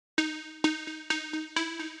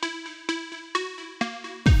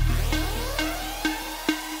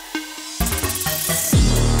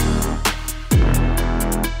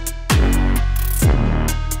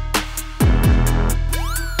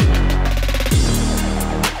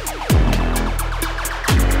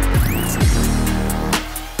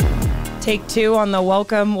Take two on the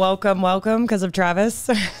welcome because of Travis.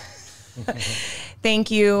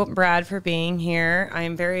 Thank you, Brad, for being here. I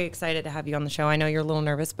am very excited to have you on the show. I know you're a little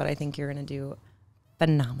nervous, but I think you're going to do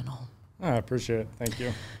phenomenal. I appreciate it. Thank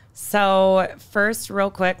you. So first,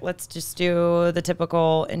 real quick, let's just do the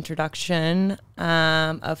typical introduction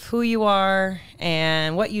of who you are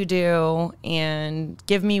and what you do, and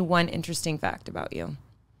give me one interesting fact about you.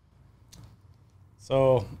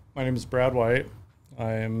 So my name is Brad White.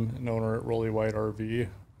 I am an owner at Rolly White RV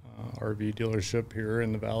dealership here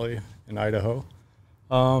in the Valley in Idaho.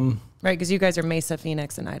 Right, because you guys are Mesa,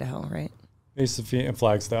 Phoenix, and Idaho, right? Mesa, Phoenix, and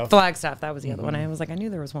Flagstaff. Flagstaff, that was the other one. I was like, I knew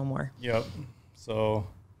there was one more. Yep. So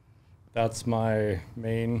that's my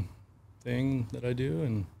main thing that I do.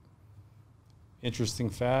 And interesting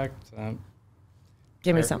fact.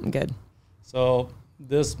 Give me something good. So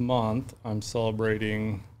this month I'm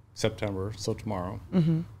celebrating September, so tomorrow.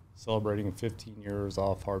 Celebrating 15 years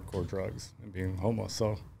off hardcore drugs and being homeless.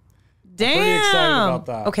 So damn. I'm pretty excited about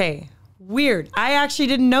that. Okay. Weird. I actually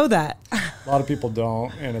didn't know that. A lot of people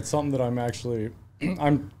don't, and it's something that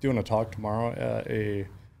I'm doing a talk tomorrow at a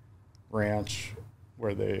ranch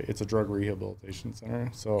where it's a drug rehabilitation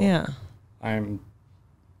center. So yeah, I'm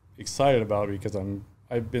excited about it because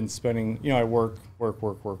I've been spending, I work,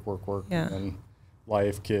 yeah, and then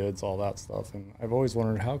life, kids, all that stuff. And I've always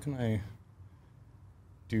wondered, how can I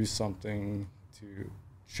do something to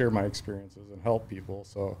share my experiences and help people?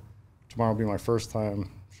 So tomorrow will be my first time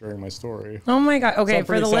sharing my story. Oh my God. Okay, so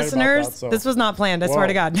for the listeners, this was not planned. I swear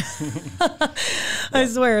to God. I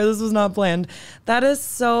swear this was not planned. That is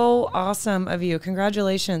so awesome of you.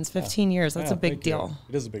 Congratulations. 15 years. That's a big deal.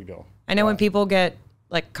 It is a big deal. I know when people get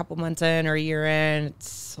like a couple months in or a year in,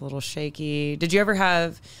 it's a little shaky. Did you ever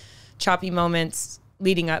have choppy moments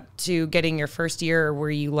leading up to getting your first year, or were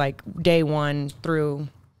you like day one through?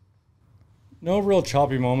 No real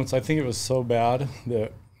choppy moments. I think it was so bad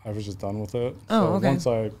that I was just done with it. Oh, okay. Once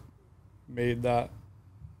I made that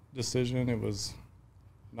decision, it was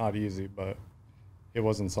not easy, but it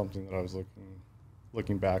wasn't something that I was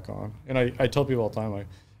looking back on. And I tell people all the time,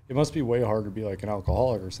 it must be way hard to be like an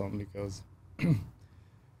alcoholic or something, because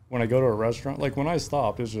when I go to a restaurant, like when I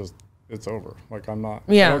stop, it's over. Like I don't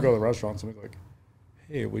go to the restaurant, somebody's like,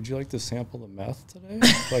 hey, would you like to sample the meth today?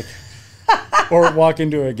 Like, or walk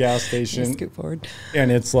into a gas station scoot forward, and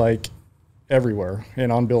it's like everywhere and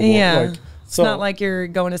on billboard. Yeah. Like, it's not like you're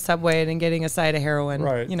going to Subway and getting a side of heroin.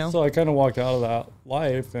 Right. So I kind of walked out of that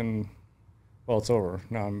life, and well, it's over.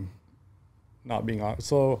 Now I'm not being on.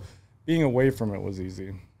 So being away from it was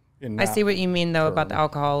easy. I see what you mean though about the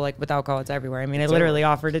alcohol. Like with alcohol, it's everywhere. I mean, I literally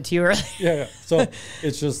offered it to you earlier. Yeah. So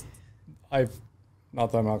it's just,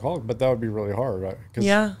 not that I'm alcoholic, but that would be really hard, right?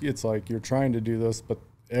 Because it's like you're trying to do this, but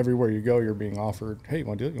everywhere you go, you're being offered, hey, you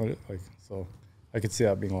want to do it? You want to do it? Like, so I could see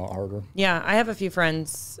that being a lot harder. Yeah, I have a few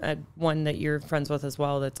friends, one that you're friends with as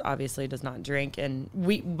well, that obviously does not drink, and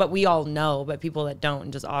we all know, but people that don't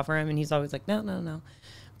and just offer him, and he's always like, no.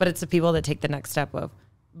 But it's the people that take the next step of,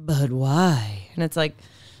 but why? And it's like,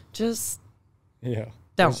 just don't.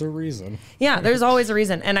 There's a reason. Yeah, there's always a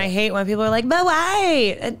reason, and I hate when people are like, but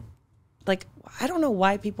why? And like, I don't know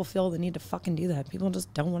why people feel the need to fucking do that. People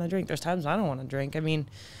just don't want to drink. There's times I don't want to drink. I mean,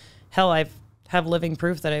 hell, have living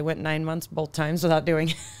proof that I went 9 months both times without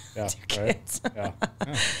doing two kids. Yeah,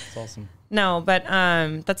 it's awesome. No, but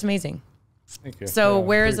that's amazing. Thank you. So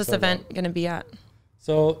where is this event going to be at?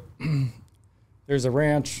 So there's a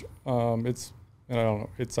ranch. It's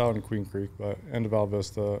out in Queen Creek, but end of Val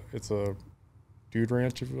Vista. It's a dude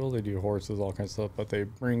ranch, if you will. They do horses, all kinds of stuff, but they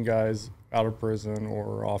bring guys out of prison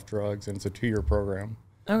or off drugs, and it's a 2-year program.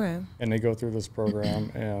 Okay. And they go through this program,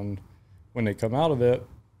 and when they come out of it,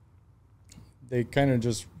 they kind of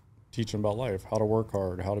just teach them about life, how to work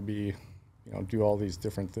hard, how to be, do all these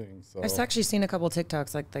different things. So, I've actually seen a couple of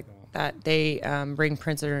TikToks that they bring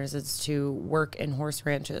prisoners to work in horse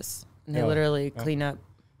ranches, and they literally clean up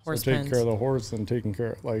horse pens. Taking care of the horse and taking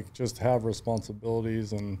care, just have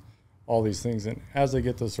responsibilities and all these things. And as they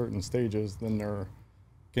get to certain stages, then they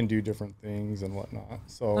can do different things and whatnot.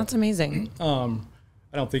 So that's amazing.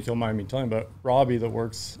 I don't think he'll mind me telling, but Robbie that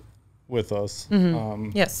works with us.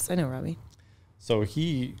 Yes, I know Robbie. So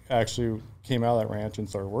he actually came out of that ranch and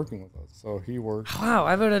started working with us. So he worked. Wow,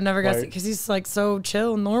 I would have never guessed it, because he's like so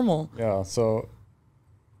chill and normal. Yeah, so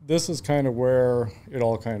this is kind of where it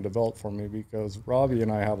all kind of developed for me, because Robbie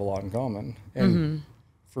and I have a lot in common. And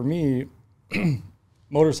for me,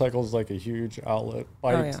 motorcycles is like a huge outlet.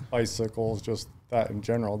 Bikes, bicycles, just that in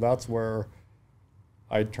general. That's where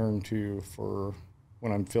I turn to for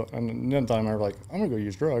when I'm feeling. And then time I'm like, I'm gonna go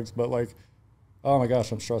use drugs, but like, oh my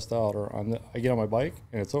gosh, I'm stressed out, or I get on my bike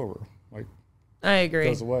and it's over. Like, I agree.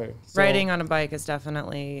 goes away. So, Riding on a bike is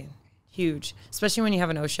definitely huge, especially when you have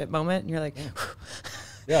an oh shit moment and you're like,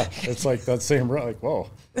 yeah, it's like that same, like, whoa,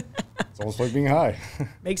 it's almost like being high.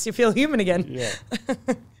 makes you feel human again. Yeah.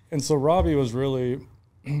 And so Robbie was really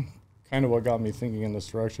kind of what got me thinking in this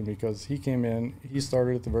direction, because he came in, he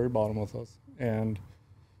started at the very bottom with us, and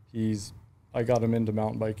I got him into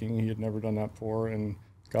mountain biking. He had never done that before, and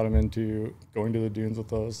got him into going to the dunes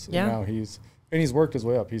with us. Yeah. And now he's worked his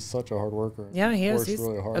way up. He's such a hard worker. Yeah, he is. He's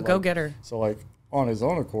really hard. a go-getter. So like on his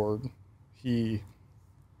own accord, he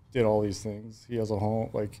did all these things. He has a home,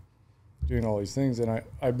 like doing all these things. And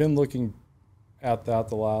I've been looking at that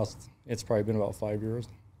it's probably been about 5 years,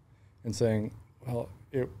 and saying, well,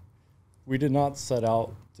 we did not set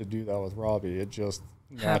out to do that with Robbie. It just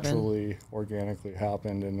naturally, organically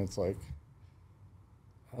happened. And it's like,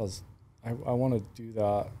 I want to do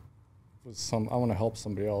that I want to help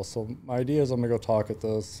somebody else. So my idea is I'm going to go talk at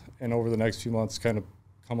this, and over the next few months kind of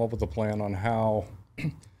come up with a plan on how.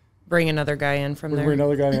 Bring another guy in from there. Bring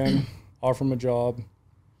another guy in, offer him a job.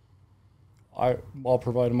 I'll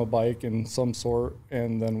provide him a bike in some sort,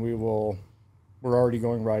 and then we're already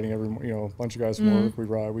going riding a bunch of guys from work, we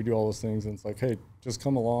ride, we do all those things, and it's like, hey, just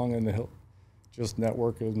come along, and he'll just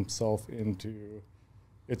network himself into,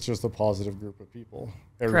 it's just a positive group of people.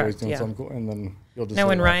 Everybody's doing something cool, and then you'll just. Now,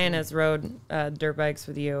 when Ryan has rode dirt bikes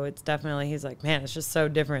with you, it's definitely, he's like, man, it's just so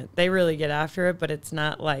different. They really get after it, but it's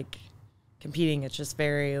not like competing. It's just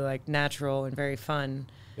very like natural and very fun.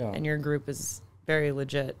 Yeah. And your group is very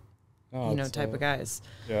legit, type of guys.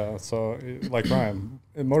 Yeah. So like Ryan,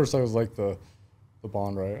 motorcycles like the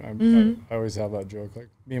bond, right? I always have that joke. Like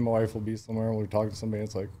me and my wife will be somewhere and we're talking to somebody.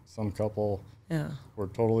 It's like some couple. Yeah. We're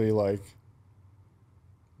totally like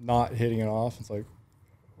not hitting it off. It's like,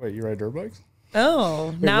 wait, you ride dirt bikes? Oh,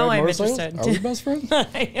 wait, now I'm interested. Are we best friends?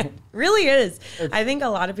 It really is. I think a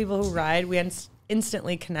lot of people who ride, we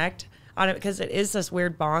instantly connect on it because it is this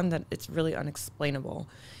weird bond that it's really unexplainable.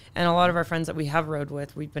 And a lot of our friends that we have rode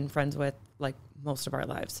with, we've been friends with like most of our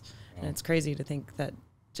lives. Oh. And it's crazy to think that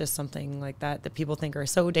just something like that people think are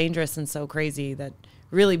so dangerous and so crazy that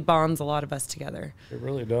really bonds a lot of us together. It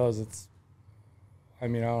really does. I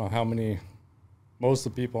don't know how many, most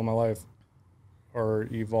of the people in my life are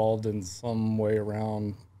evolved in some way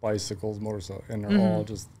around bicycles, motorcycles, and they're all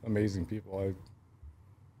just amazing people. I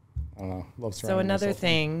don't know, love surrounding So another myself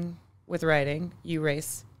thing with riding, you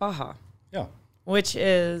race Baja. Yeah. Which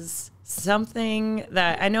is something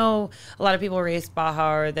that I know a lot of people race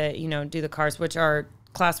Baja or that, do the cars, which are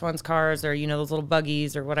class 1's cars or, those little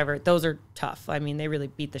buggies or whatever. Those are tough. I mean, they really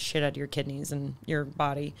beat the shit out of your kidneys and your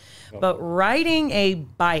body. Yep. But riding a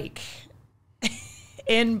bike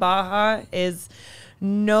in Baja is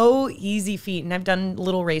no easy feat. And I've done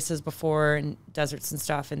little races before in deserts and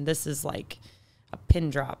stuff. And this is like a pin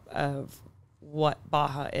drop of what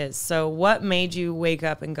Baja is. So what made you wake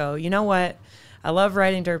up and go, you know what? I love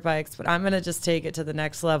riding dirt bikes, but I'm going to just take it to the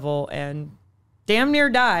next level and damn near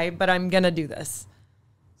die, but I'm going to do this.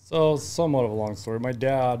 So somewhat of a long story. My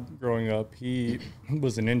dad, growing up, he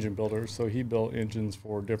was an engine builder. So he built engines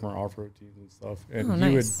for different off-road teams and stuff. And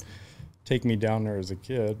he would take me down there as a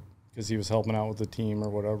kid because he was helping out with the team or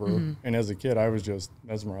whatever. And as a kid, I was just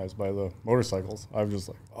mesmerized by the motorcycles. I was just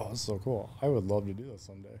like, oh, this is so cool. I would love to do this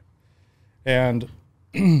someday. And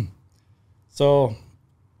so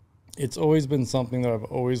it's always been something that I've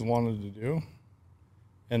always wanted to do.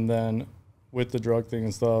 And then with the drug thing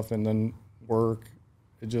and stuff and then work,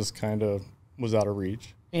 it just kind of was out of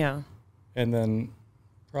reach. Yeah. And then,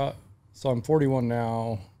 so I'm 41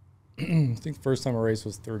 now. I think the first time I raced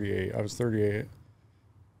was 38. I was 38.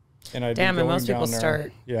 And I Damn, and most people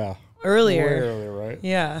start earlier. Way earlier, right?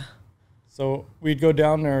 Yeah. So we'd go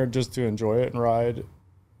down there just to enjoy it and ride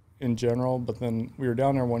in general. But then we were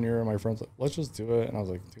down there one year and my friend's like, let's just do it. And I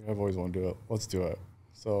was like, dude, I've always wanted to do it. Let's do it.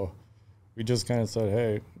 So we just kind of said,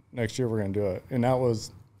 hey, next year we're going to do it. And that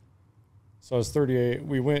was, so I was 38.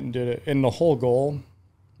 We went and did it. And the whole goal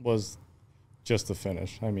was just to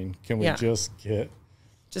finish. I mean, can we just get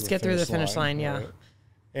through the finish line? Yeah. Right?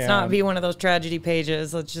 Let's not be one of those tragedy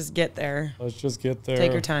pages. Let's just get there. Let's just get there.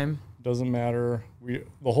 Take your time. Doesn't matter.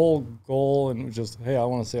 The whole goal and just, hey, I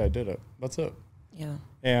want to say I did it. That's it. Yeah.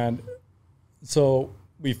 And so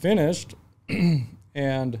we finished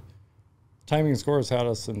and Timing and Scores had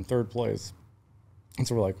us in 3rd place. And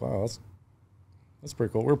so we're like, wow, that's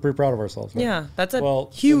pretty cool. We're pretty proud of ourselves. Right? Yeah, that's a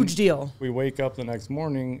huge deal. We wake up the next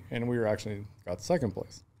morning and we got 2nd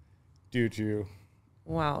place due to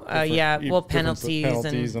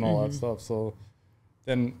penalties and all that stuff. So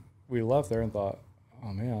then we left there and thought,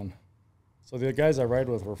 oh man. So the guys I ride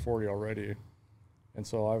with were 40 already, And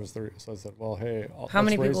so I was 30. So I said, well, hey, How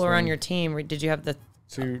many let's people race were on them. your team? Did you have the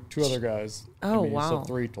Two other guys. Oh, So wow.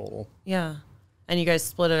 3 total. Yeah. And you guys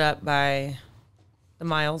split it up by the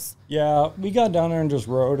miles? Yeah, we got down there and just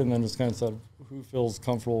rode and then just kind of said who feels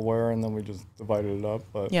comfortable where, and then we just divided it up.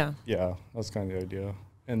 But Yeah. That's kind of the idea.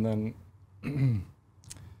 And then so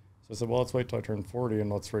I said, well, let's wait till I turn 40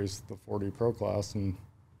 and let's race the 40 pro class and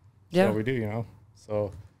see how we do, you know.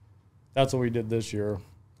 So that's what we did this year.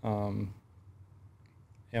 And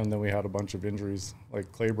then we had a bunch of injuries.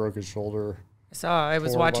 Like Clay broke his shoulder. I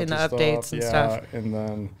was watching the updates and stuff. And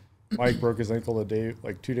then Mike broke his ankle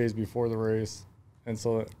 2 days before the race. And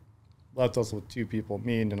so it left us with 2 people,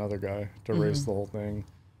 me and another guy, to race the whole thing.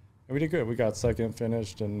 And we did good. We got second,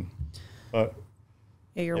 finished, but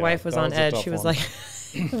your wife was on a edge. tough She was one.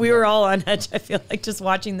 like, we were all on edge. I feel like just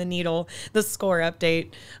watching the score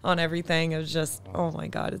update on everything. It was just, oh my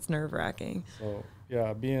God, it's nerve wracking. So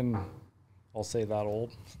yeah, I'll say that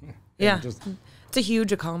old. Yeah. It's a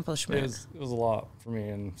huge accomplishment. It was a lot for me,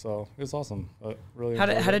 and so it was awesome. But really, how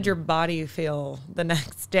did your body feel the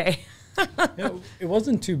next day? It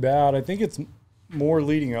wasn't too bad. I think it's more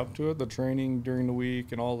leading up to it, the training during the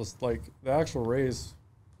week and all this. Like the actual race,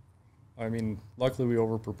 I mean, luckily we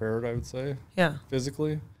over prepared, I would say. Yeah.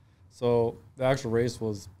 Physically, so the actual race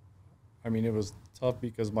was, I mean, it was tough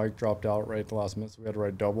because Mike dropped out right at the last minute, so we had to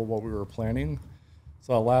ride double what we were planning.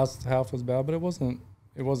 So the last half was bad, but it wasn't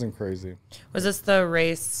crazy. Was this the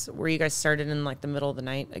race where you guys started in like the middle of the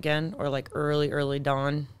night again, or like early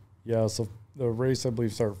dawn? Yeah, so the race, I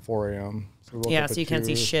believe, started at 4 a.m. So we woke up so at you can't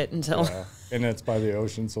see 2. shit until. Yeah. And it's by the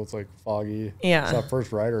ocean, so it's like foggy. Yeah. So that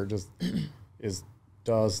first rider just is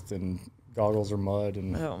dust and goggles are mud.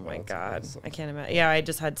 And Oh my God. So. I can't imagine. Yeah, I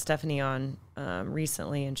just had Stephanie on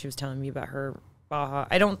recently, and she was telling me about her Baja.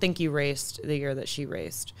 I don't think you raced the year that she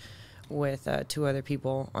raced with 2 other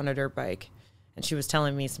people on a dirt bike. And she was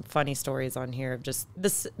telling me some funny stories on here of just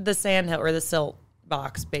the sand hill or the silt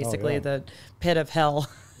box, basically, the pit of hell.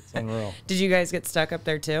 It's unreal. Did you guys get stuck up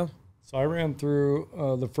there too? So I ran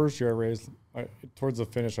through the first year I raced. Towards the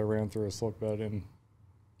finish, I ran through a slope bed, and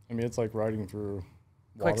I mean, it's like riding through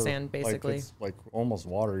water. Quicksand, basically. Like it's like almost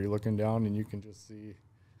water. You're looking down, and you can just see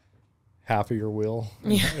half of your wheel.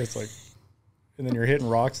 Yeah. It's like, and then you're hitting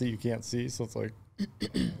rocks that you can't see, so it's like,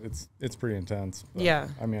 it's pretty intense. But, Yeah.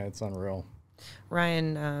 I mean, it's unreal.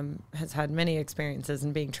 Ryan has had many experiences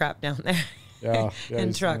in being trapped down there. Yeah,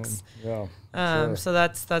 in trucks. Sure. So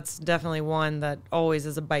that's definitely one that always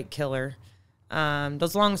is a bike killer.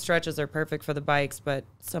 Those long stretches are perfect for the bikes, but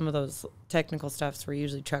some of those technical stuffs where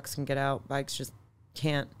usually trucks can get out, bikes just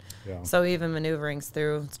can't. Yeah. So even maneuvering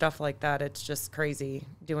through stuff like that, it's just crazy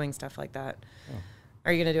doing stuff like that. Yeah.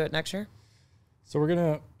 Are you gonna do it next year? So we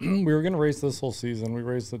were gonna race this whole season. We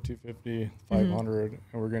raced the 250, 500,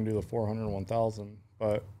 and we're gonna do the 400, 1000.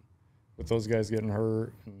 But with those guys getting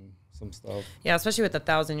hurt and some stuff. Yeah, especially with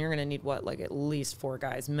 1,000, you're gonna need what, like at least 4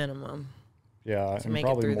 guys minimum. Yeah, and make it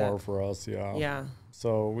probably through more that. for us. Yeah. Yeah.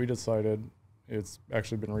 So we decided, it's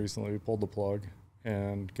actually been recently, we pulled the plug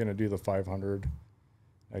and gonna do the 500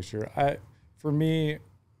 next year. For me,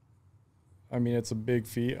 I mean, it's a big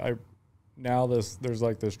feat. There's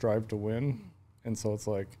like this drive to win. And so it's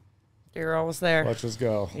like, You're almost there. let's just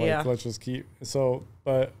go. Like, Yeah. let's just keep. So,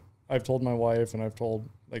 but I've told my wife and I've told,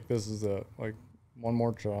 like, this is one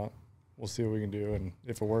more shot. We'll see what we can do. And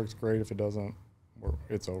if it works, great. If it doesn't,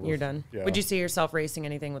 it's over. You're done. Yeah. Would you see yourself racing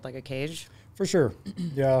anything with like a cage? For sure.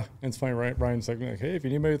 Yeah. And it's funny, right? Ryan's like, hey, if you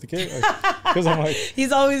need anybody with the cage, because I'm like,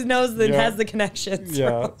 He's always knows that has the connections.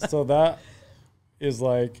 yeah. So that is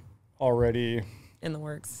like already In the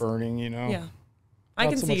works. burning, you know? Yeah. I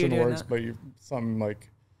Not can so see much you in the doing works, that. but something like,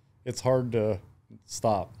 it's hard to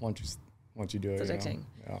stop once you do it. It's you know? addicting.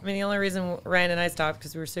 Yeah. I mean, the only reason Ryan and I stopped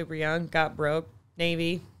because we were super young, got broke,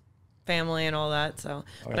 Navy, family, and all that. So,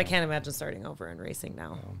 but I can't imagine starting over and racing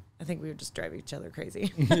now. Yeah. I think we would just drive each other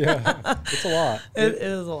crazy. Yeah, it's a lot. It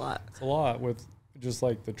is a lot. It's a lot with just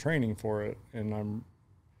like the training for it, and I'm,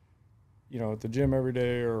 at the gym every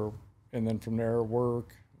day, and then from there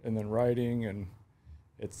work, and then riding, and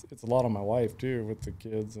it's a lot on my wife too with the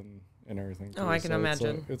kids and everything. Oh, too. I can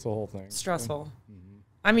imagine. It's a whole thing. Stressful. Mm-hmm.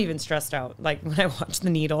 I'm even stressed out. Like when I watch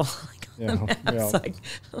the needle, like Yeah, like,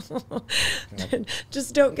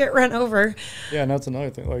 just don't get run over. Yeah, and that's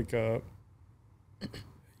another thing. Like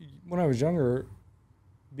when I was younger,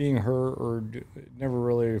 being hurt it never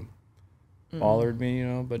really bothered me,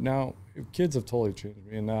 But now kids have totally changed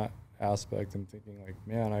me in that aspect. I'm thinking like,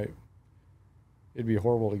 man, it'd be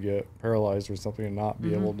horrible to get paralyzed or something and not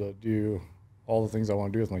be able to do all the things I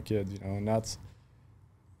want to do with my kids, and that's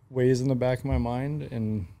weighs in the back of my mind,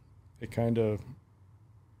 and it kind of,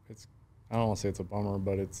 I don't want to say it's a bummer,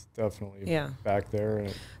 but it's definitely back there.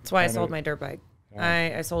 And that's why I sold my dirt bike.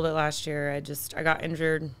 Yeah. I sold it last year. I got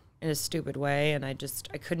injured in a stupid way, and I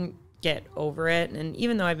couldn't get over it. And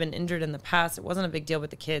even though I've been injured in the past, it wasn't a big deal with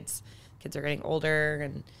the kids. Kids are getting older,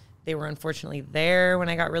 and they were unfortunately there when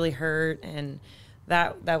I got really hurt, and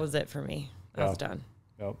that was it for me. I was done.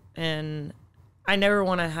 Yep. And I never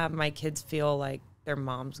want to have my kids feel like their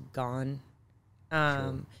mom's gone,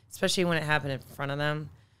 especially when it happened in front of them.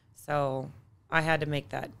 So I had to make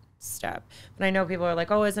that step. But I know people are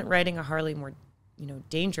like, oh, isn't riding a Harley more,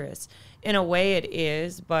 dangerous? In a way it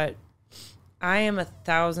is, but I am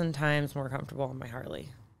 1,000 times more comfortable on my Harley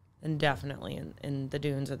than definitely in the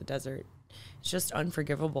dunes or the desert. It's just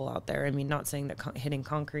unforgivable out there. I mean, not saying that hitting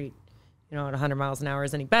concrete, at 100 miles an hour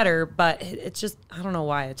is any better, but it's just, I don't know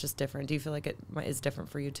why. It's just different. Do you feel like it is different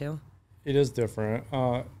for you too? It is different.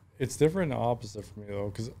 It's different the opposite for me though,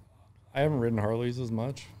 because I haven't ridden Harleys as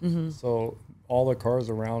much. Mm-hmm. So all the cars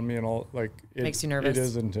around me and all, like, it makes you nervous. It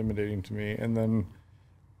is intimidating to me. And then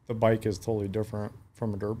the bike is totally different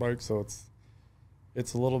from a dirt bike. So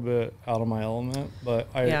it's a little bit out of my element, but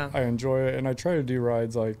I enjoy it. And I try to do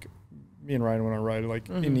rides like me and Ryan when I ride, like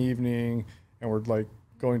in the evening, and we're like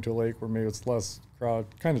going to a lake where maybe it's less crowd,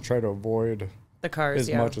 kind of try to avoid the cars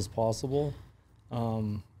as much as possible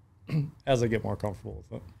as I get more comfortable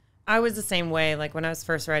with it. I was the same way. Like when I was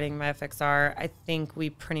first riding my FXR, I think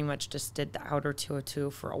we pretty much just did the outer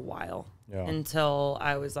 202 for a while until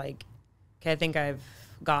I was like, okay, I think I've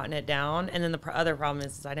gotten it down. And then the other problem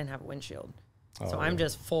is I didn't have a windshield. So I'm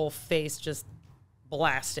just full face, just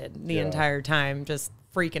blasted the entire time, just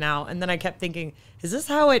freaking out. And then I kept thinking, is this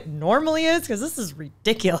how it normally is? Because this is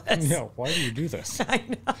ridiculous. Yeah, why do you do this? I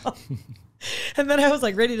know. And then I was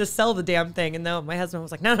like ready to sell the damn thing. And then my husband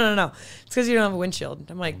was like, no. It's because you don't have a windshield.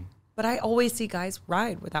 I'm like, but I always see guys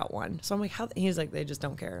ride without one. So I'm like, how? He's like, they just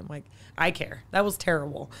don't care. I'm like, I care. That was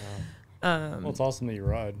terrible. Well, it's awesome that you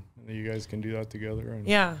ride and that you guys can do that together. And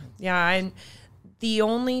yeah. And the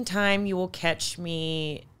only time you will catch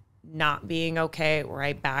me not being okay where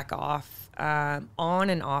I back off on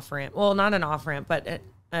an off ramp. Well, not an off ramp, but with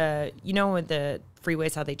the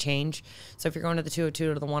freeways, how they change. So if you're going to the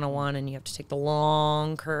 202 to the 101 and you have to take the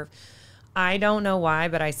long curve, I don't know why,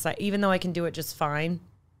 but even though I can do it just fine,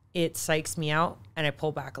 it psychs me out and I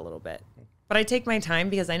pull back a little bit. But I take my time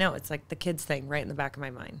because I know it's like the kids thing right in the back of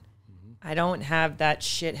my mind. Mm-hmm. I don't have that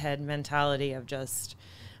shithead mentality of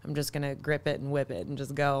I'm just going to grip it and whip it and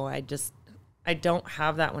just go. I don't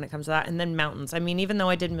have that when it comes to that. And then mountains. I mean, even though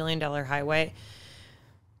I did $1 Million Highway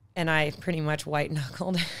and I pretty much white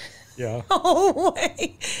knuckled the whole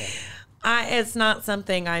way, it's not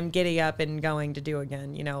something I'm giddy up and going to do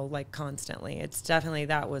again, like constantly. It's definitely,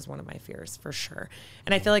 that was one of my fears for sure.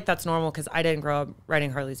 And I feel like that's normal because I didn't grow up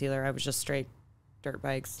riding Harleys either. I was just straight dirt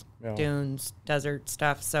bikes, dunes, desert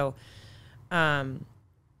stuff. So,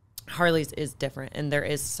 Harleys is different and there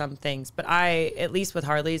is some things, but at least with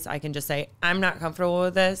Harleys, I can just say, I'm not comfortable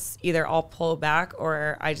with this. Either I'll pull back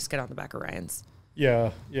or I just get on the back of Ryan's.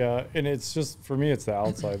 Yeah. And it's just, for me, it's the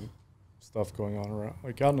outside stuff going on around.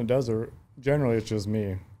 Like out in the desert, generally it's just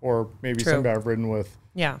me or maybe some guy I've ridden with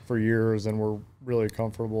for years and we're really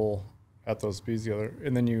comfortable at those speeds together.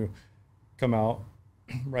 And then you come out,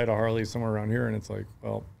 ride a Harley somewhere around here and it's like,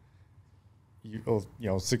 well,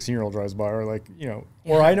 16-year-old drives by or like,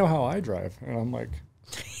 or I know how I drive and I'm like,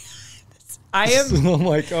 I'm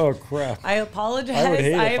like, oh crap. I apologize.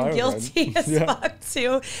 I am guilty as fuck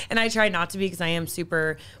too. And I try not to be because I am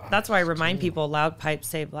super, that's why I remind people loud pipes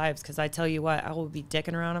save lives. Cause I tell you what, I will be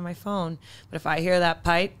dicking around on my phone. But if I hear that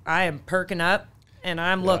pipe, I am perking up and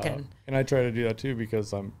I'm looking. And I try to do that too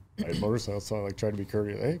because I motorcycle. So I like try to be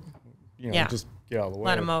courteous. Hey, just get out of the way.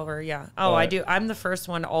 Let them over, Oh, I do. I'm the first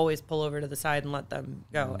one to always pull over to the side and let them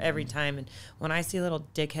go every time. And when I see little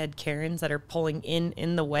dickhead Karens that are pulling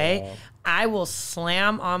in the way, I will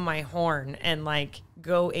slam on my horn and like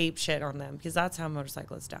go ape shit on them because that's how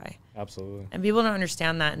motorcyclists die. Absolutely. And people don't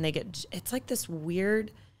understand that, and it's like this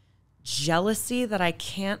weird jealousy that I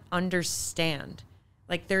can't understand.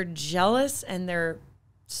 Like they're jealous and they're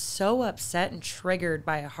so upset and triggered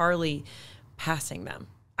by a Harley passing them.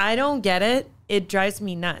 I don't get it. It drives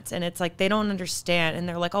me nuts. And it's like they don't understand. And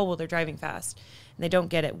they're like, oh, well, they're driving fast. And they don't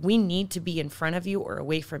get it. We need to be in front of you or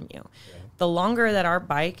away from you. Yeah. The longer that our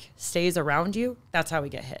bike stays around you, that's how we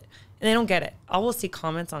get hit. And they don't get it. I will see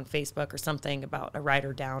comments on Facebook or something about a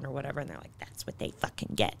rider down or whatever. And they're like, that's what they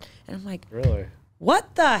fucking get. And I'm like, really?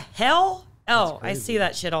 What the hell? Oh, I see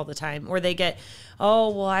that shit all the time. Or they get, oh,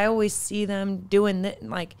 well, I always see them doing that.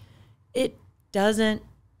 Like, it doesn't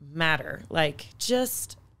matter. Like,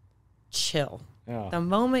 just chill. Yeah. The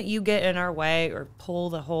moment you get in our way or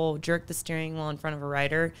jerk the steering wheel in front of a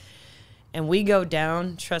rider and we go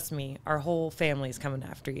down, trust me, our whole family's coming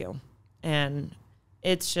after you. And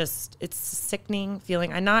it's a sickening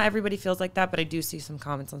feeling. And not everybody feels like that, but I do see some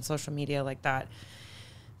comments on social media like that.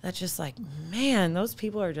 That's just like, man, those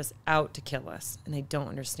people are just out to kill us and they don't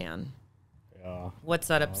understand. Yeah. What's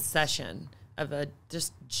that obsession of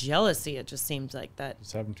just jealousy? It just seems like that.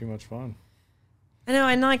 Just having too much fun. I know,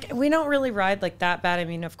 and like we don't really ride like that bad. I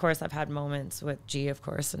mean, of course, I've had moments with G, of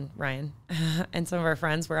course, and Ryan, and some of our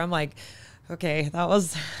friends where I'm like, okay,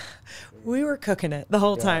 we were cooking it the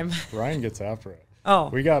whole time. Ryan gets after it. Oh,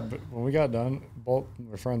 when we got done, both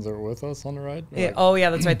my friends that were with us on the ride. yeah, oh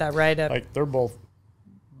yeah, that's right, that ride up. Like they're both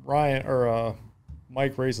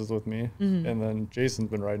Mike races with me, and then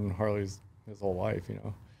Jason's been riding Harleys his whole life, you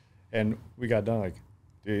know, and we got done like.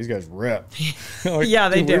 Dude, these guys rip. Like, yeah,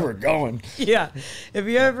 they do. We were going. Yeah, if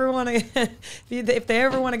you ever want to, if they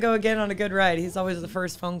ever want to go again on a good ride, he's always the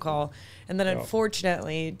first phone call. And then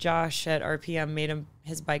unfortunately, Josh at RPM made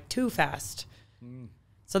his bike too fast.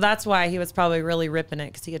 So that's why he was probably really ripping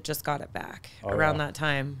it because he had just got it back around that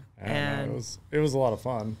time. And it was a lot of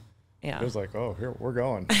fun. Yeah, it was like, oh, here we're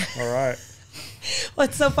going. All right. Well,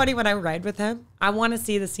 it's so funny when I ride with him. I want to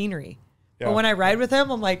see the scenery, but when I ride with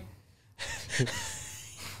him, I'm like.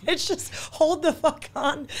 It's just hold the fuck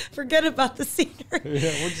on. Forget about the scenery.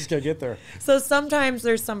 Yeah, we're just going to get there. So sometimes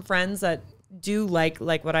there's some friends that do like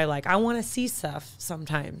what I like. I want to see stuff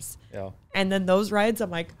sometimes. Yeah. And then those rides, I'm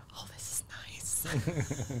like, oh, this is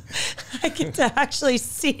nice. I get to actually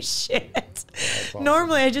see shit. Awesome.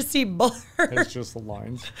 Normally I just see blurs. It's just the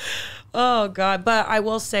lines. Oh, God. But I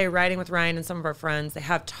will say riding with Ryan and some of our friends, they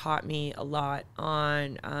have taught me a lot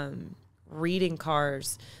on reading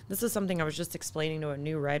cars. This is something I was just explaining to a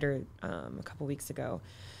new rider a couple weeks ago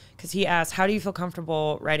because he asked, how do you feel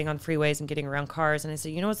comfortable riding on freeways and getting around cars? And I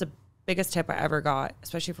said, you know what's the biggest tip I ever got,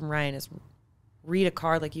 especially from Ryan, is read a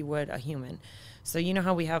car like you would a human. So you know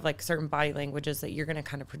how we have like certain body languages that you're going to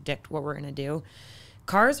kind of predict what we're going to do?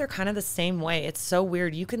 Cars are kind of the same way. It's so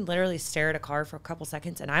weird. You can literally stare at a car for a couple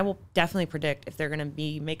seconds and I will definitely predict if they're going to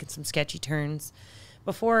be making some sketchy turns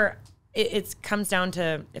before. It comes down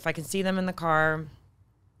to if I can see them in the car,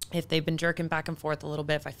 if they've been jerking back and forth a little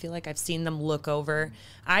bit, if I feel like I've seen them look over,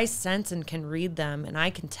 I sense and can read them and I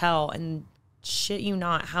can tell, and shit you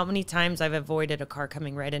not, how many times I've avoided a car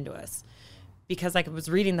coming right into us because I was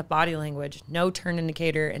reading the body language, no turn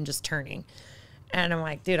indicator and just turning. And I'm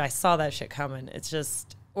like, dude, I saw that shit coming. It's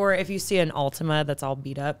just, or if you see an Altima that's all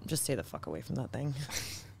beat up, just stay the fuck away from that thing.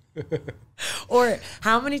 Or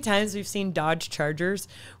how many times we've seen Dodge Chargers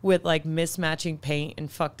with like mismatching paint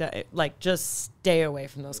and fucked up, like just stay away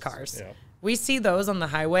from those cars. Yeah. We see those on the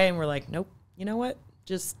highway and we're like, nope, you know what?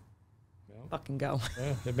 Just fucking go.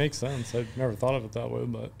 Yeah, it makes sense. I've never thought of it that way,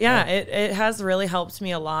 but it has really helped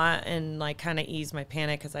me a lot and like kind of ease my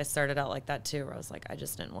panic because I started out like that too, where I was like, I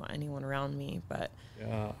just didn't want anyone around me. But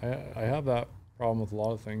yeah, I have that problem with a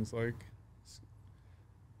lot of things. Like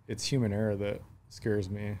it's human error that scares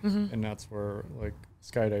me, and that's where like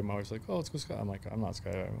skydiving, I'm always like, oh, let's go sky. I'm like, I'm not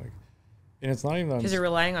skydiving. Like, and it's not even because you're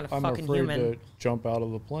relying on I'm fucking afraid human to jump out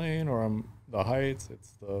of the plane, or the heights. It's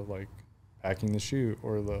the like packing the chute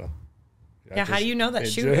or the how do you know that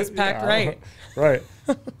chute is packed right? Right.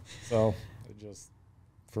 So it just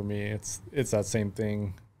for me, it's that same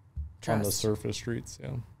thing. Trust. On the surface streets.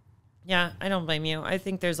 Yeah, I don't blame you. I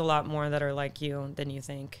think there's a lot more that are like you than you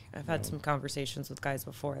think. I've had some conversations with guys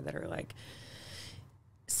before that are like,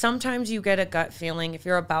 sometimes you get a gut feeling if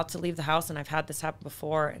you're about to leave the house, and I've had this happen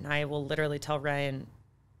before, and I will literally tell Ryan,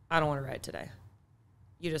 I don't want to ride today.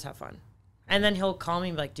 You just have fun. And then he'll call me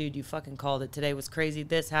and be like, dude, you fucking called it. Today was crazy.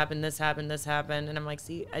 This happened, this happened, this happened. And I'm like,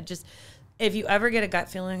 see, if you ever get a gut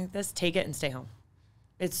feeling like this, take it and stay home.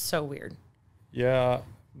 It's so weird. Yeah.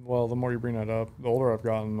 Well, the more you bring that up, the older I've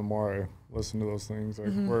gotten, the more I listen to those things.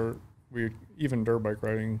 Like even dirt bike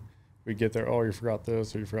riding, we get there, oh, you forgot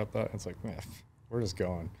this or you forgot that. And it's like, man, we're just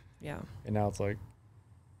going. Yeah. And now it's like,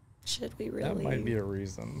 should we really? That might be a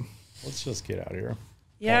reason. Let's just get out of here.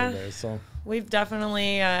 Yeah. Days, so. We've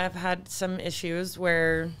definitely had some issues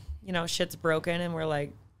where, shit's broken and we're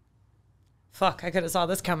like, fuck, I could have saw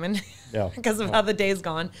this coming. Yeah. Because of how the day's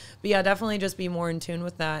gone. But yeah, definitely just be more in tune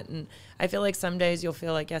with that. And I feel like some days you'll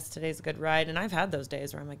feel like, yes, today's a good ride. And I've had those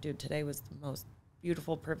days where I'm like, dude, today was the most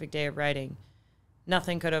beautiful, perfect day of riding.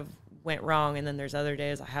 Nothing could have went wrong. And then there's other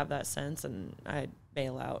days I have that sense and I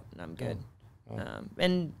bail out and I'm good.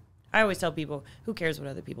 And I always tell people, who cares what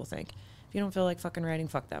other people think? If you don't feel like fucking riding,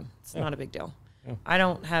 fuck them. It's not a big deal. Yeah. I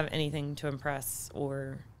don't have anything to impress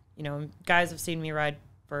or, guys have seen me ride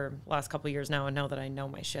for the last couple of years now and know that I know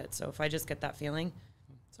my shit. So if I just get that feeling,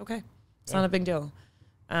 it's okay. It's Yeah. not a big deal.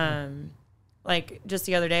 Like just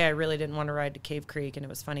the other day, I really didn't want to ride to Cave Creek. And it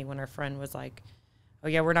was funny when our friend was like, oh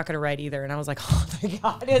yeah, we're not going to ride either. And I was like, oh my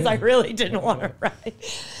God, I really didn't want to ride.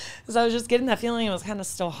 Because I was just getting that feeling. It was kind of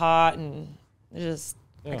still hot and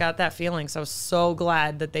I got that feeling. So I was so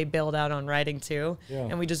glad that they bailed out on riding too. Yeah.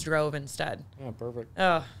 And we just drove instead. Yeah, perfect.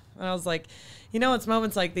 Oh, and I was like, it's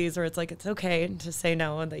moments like these where it's like, it's okay to say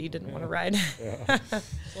no and that you didn't want to ride. Yeah,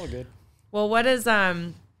 it's all good. Well, what is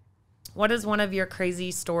one of your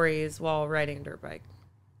crazy stories while riding a dirt bike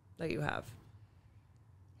that you have?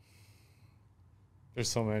 There's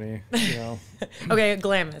so many, Okay,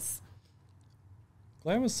 Glamis.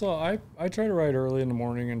 Glamis, so I try to ride early in the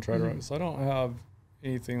morning and try to ride, so I don't have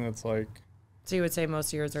anything that's like. So you would say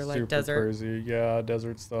most of yours are like desert? Crazy, yeah,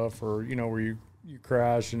 desert stuff, or where you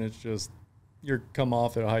crash and it's just you come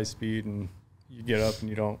off at a high speed and you get up and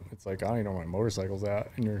you don't. It's like I don't even know where my motorcycle's at,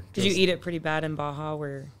 and you're. Did you eat it pretty bad in Baja?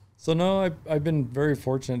 So no, I've been very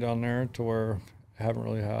fortunate down there to where I haven't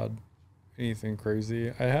really had anything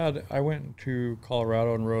crazy. I went to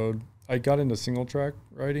Colorado and rode. I got into single track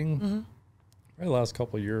riding the last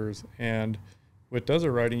couple of years, and with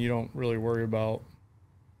desert riding, you don't really worry about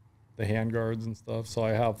the handguards and stuff. So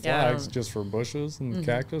I have flags just for bushes and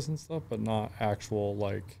cactus and stuff, but not actual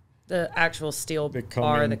like the actual steel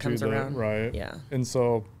bar that comes around. Right. Yeah. And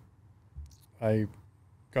so I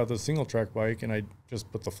got the single track bike and I just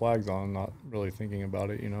put the flags on, not really thinking about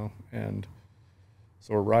it, and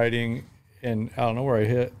so we're riding and out of nowhere I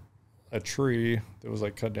hit a tree that was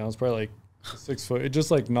like cut down. It's probably like 6 foot. It just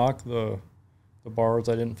like knocked the bars.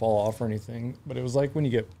 I didn't fall off or anything, but it was like when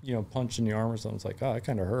you get punched in the arm or something, it's like, oh, it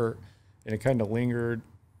kind of hurt, and it kind of lingered.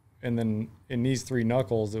 And then in these 3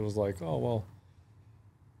 knuckles, it was like, oh, well,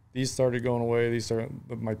 these started going away.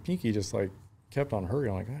 But my pinky just like kept on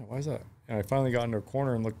hurting. I'm like, oh, why is that? And I finally got into a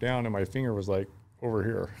corner and looked down, and my finger was like over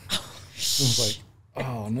here. I was like,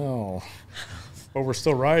 oh no. But we're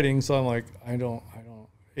still riding, so I'm like, I don't.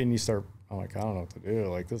 And I'm like, I don't know what to do.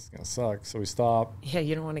 Like, this is gonna suck. So we stop. Yeah,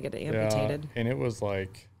 you don't want to get it amputated. Yeah, and it was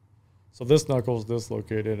like, so this knuckle's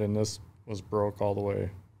dislocated, and this was broke all the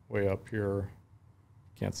way up here.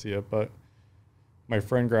 Can't see it, but my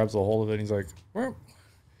friend grabs a hold of it, and he's like, "Where?"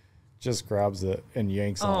 Just grabs it and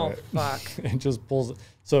yanks on it. Oh, fuck. And just pulls it.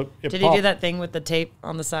 So Did he do that thing with the tape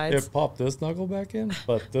on the sides? It popped this knuckle back in,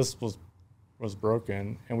 but this was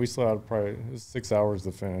broken, and we still had probably 6 hours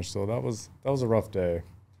to finish. So that was a rough day.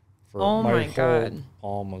 My whole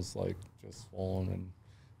palm was like just swollen,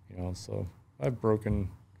 and so I've broken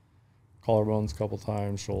collarbones a couple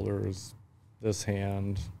times, shoulders, this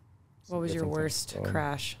hand. What was your worst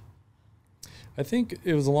crash? I think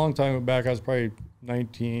it was a long time back. I was probably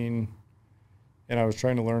 19, and I was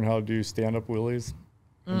trying to learn how to do stand-up wheelies,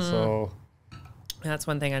 and so that's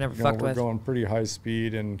one thing I never fucked with. We're going pretty high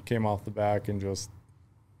speed and came off the back and just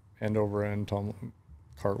end over end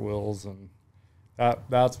cartwheels, and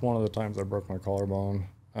that's one of the times I broke my collarbone.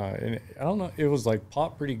 And I don't know, it was like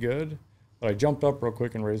popped pretty good, but I jumped up real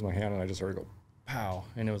quick and raised my hand, and I just heard it go pow,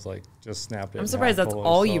 and it was like just snapped it. I'm surprised that's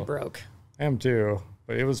all you broke. I am too,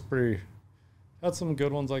 but it was pretty. Had some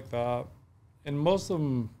good ones like that, and most of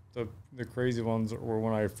them, the crazy ones were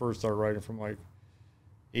when I first started riding from like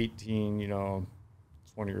 18,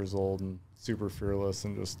 20 years old, and super fearless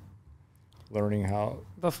and just learning how.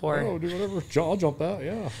 Before. Do whatever. I'll jump out,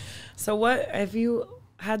 yeah. So what, if you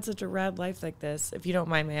had such a rad life like this, if you don't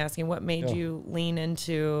mind me asking, what made you lean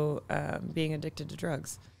into being addicted to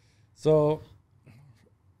drugs? So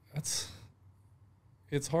it's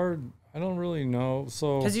hard. I don't really know.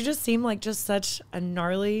 So because you just seem like just such a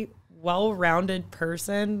gnarly, well-rounded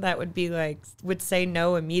person that would say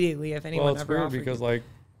no immediately if anyone ever offered. Because like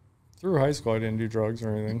through high school I didn't do drugs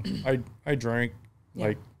or anything. I drank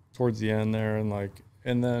like towards the end there,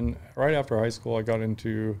 and then right after high school I got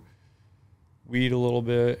into weed a little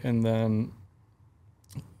bit, and then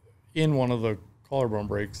in one of the collarbone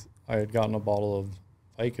breaks I had gotten a bottle of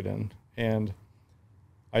Vicodin, and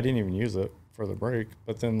I didn't even use it for the break.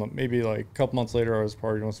 But then maybe like a couple months later I was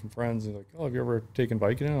partying with some friends, and like, oh, have you ever taken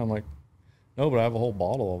Vicodin? I'm like, no, but I have a whole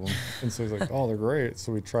bottle of them. And so he's like, oh, they're great.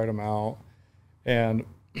 So we tried them out, and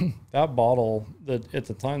that bottle, that at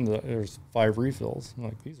the time there's 5 refills. I'm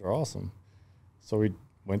like, these are awesome. So we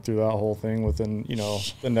went through that whole thing within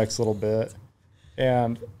the next little bit,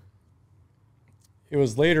 and it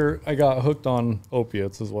was later I got hooked on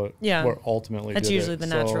opiates is what ultimately that's did usually it. the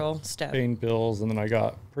natural step. Pain pills, and then I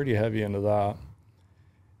got pretty heavy into that,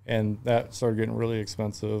 and that started getting really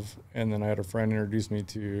expensive. And then I had a friend introduce me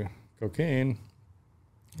to cocaine,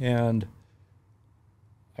 and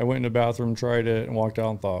I went in the bathroom, tried it, and walked out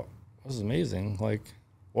and thought, this is amazing. Like,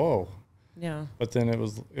 whoa. Yeah. But then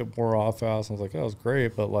it wore off fast. I was like, that was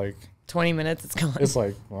great. But like 20 minutes, it's gone. it's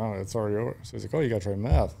like, wow, it's already over. So he's like, oh, you got to try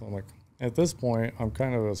meth. I'm like, at this point, I'm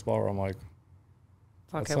kind of at a spot where I'm like,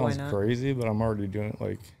 Fuck that it, why sounds not? crazy, but I'm already doing it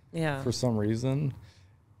like Yeah. for some reason.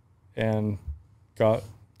 And got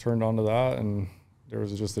turned on to that. And there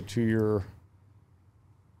was just a 2-year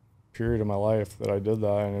period of my life that I did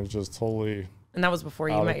that. And it was just totally And that was before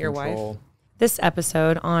you out met of your control. wife? This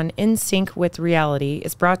episode on In Sync with Reality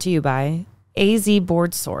is brought to you by AZ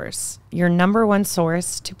Board Source, your #1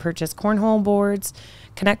 source to purchase cornhole boards,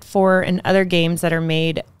 Connect 4, and other games that are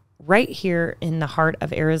made right here in the heart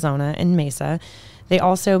of Arizona in Mesa. They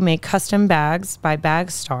also make custom bags by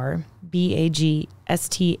Bagstar, BAGSTARR.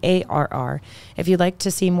 If you'd like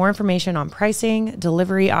to see more information on pricing,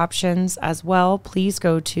 delivery options as well, please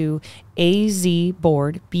go to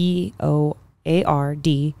AZBoard, BOARD,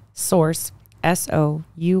 source, SOURCE.com,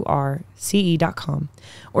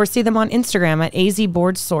 or see them on Instagram at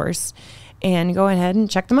AZBoardSource and go ahead and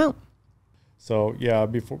check them out. So yeah,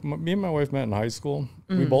 before me and my wife met in high school,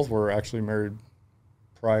 we both were actually married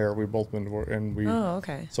prior. We both been divorced, and we. Oh,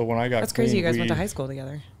 okay. So when I got That's crazy. clean, You guys went to high school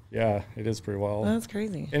together. Yeah, it is pretty wild. Oh, that's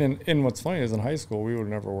crazy. And what's funny is in high school we would have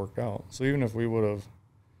never worked out. So even if we would have,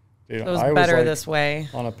 It was I better was like this way.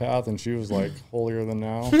 on a path, and she was like holier than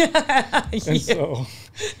now, and so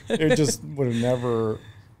it just would have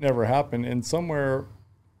never happened. And somewhere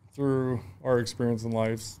through our experience in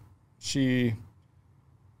life, she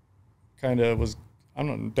kind of was,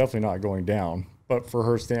 definitely not going down, but for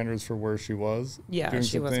her standards for where she was, Yeah, doing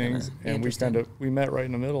she some was things, gonna be and interested. we met right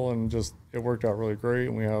in the middle, and just it worked out really great,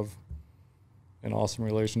 and we have an awesome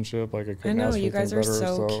relationship. Like I I couldn't know, ask for you guys anything are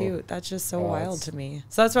better, so cute. That's just so wild it's- to me.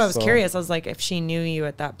 So that's why I was so- curious. I was like, if she knew you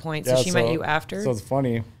at that point, so Yeah, she met you after? So it's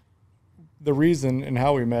funny. The reason and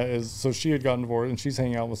how we met is, so she had gotten divorced, and she's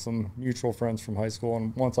hanging out with some mutual friends from high school.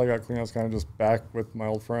 And once I got clean, I was kind of just back with my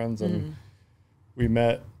old friends, and we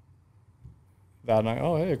met that night.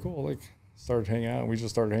 Oh, hey, cool. Like, started hanging out, and we just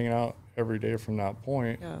started hanging out every day from that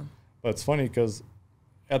point. Yeah. But it's funny because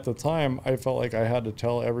at the time, I felt like I had to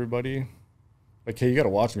tell everybody, like, hey, you got to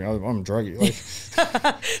watch me. I'm a druggie.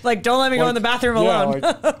 Like, Like, don't let me go in the bathroom alone.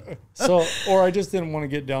 So, or I just didn't want to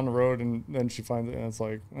get down the road, and then she finds it, and it's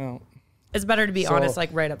like, well. It's better to be So- honest, like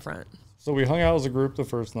right up front. So we hung out as a group the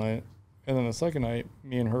first night, and then the second night,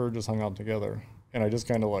 me and her just hung out together, and I just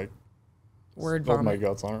kind of like Word spilled my vomit.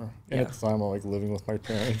 guts on her. And Yeah. at the time, I'm like living with my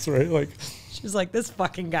parents, right? Like, She's like, this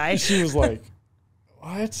fucking guy. she was like,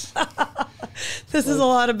 "What? This is a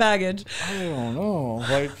lot of baggage. I don't know."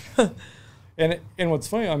 Like, and what's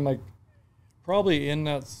funny, I'm like, probably in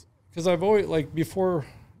that, because I've always like before,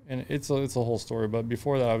 and it's a whole story, but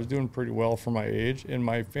before that, I was doing pretty well for my age, and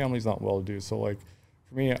my family's not well to do. So like,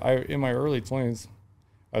 for me, in my early 20s,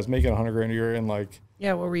 I was making $100,000 a year, and like,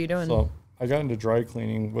 Yeah, what were you doing? so I got into dry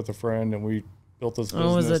cleaning with a friend, and we built this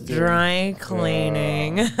business. Oh, was it doing- dry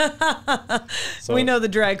cleaning? So, We know the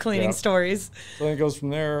dry cleaning yeah. stories. So then it goes from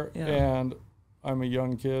there, Yeah. and I'm a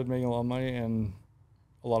young kid making a lot of money, and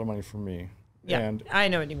a lot of money for me. Yeah, And I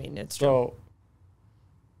know what you mean. It's true. so,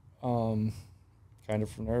 kind of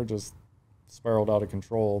from there, just spiraled out of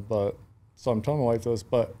control. But so I'm telling my wife this,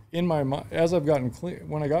 but in my mind, as I've gotten clean,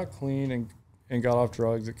 when I got clean and got off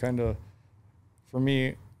drugs, it kind of, for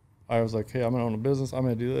me, I was like, hey, I'm gonna own a business. I'm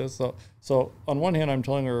gonna do this. So on one hand, I'm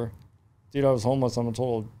telling her, dude, I was homeless. I'm a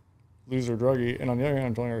total loser druggie. And on the other hand,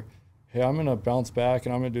 I'm telling her, hey, I'm gonna bounce back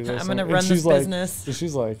and I'm gonna do this. I'm gonna And run this she's like, business. And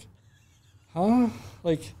she's like, huh?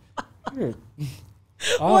 Like, you're,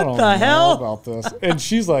 I What don't the know hell? about this. And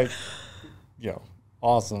she's like, yo,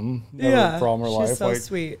 awesome. Never Yeah, a problem in her she's life. so like,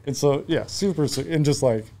 sweet. And so, yeah, super sweet. And just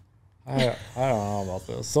like, I don't know about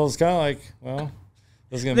this. So it's kind of like, well,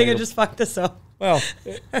 this is I gonna think make I just fucked this up. well,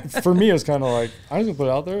 for me, it's kind of like, I'm just gonna put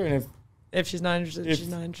it out there, and If she's not interested, if she's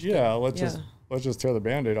not interested. yeah, let's just tear the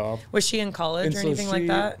Band-Aid off. Was she in college And or so anything like she-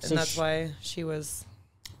 that? so And that's she- why she was.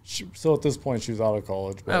 So at this point, she was out of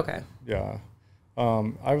college. But Okay. Yeah,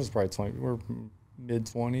 I was probably 20. We're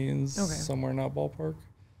mid-20s, Okay. somewhere in that ballpark.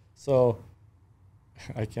 So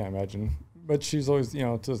I can't imagine. But she's always,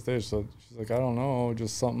 to this day, so she's like, I don't know,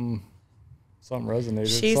 just something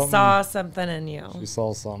resonated. She saw something in you. She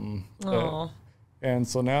saw something. Oh, And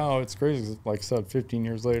so now it's crazy. 'Cause like I said, 15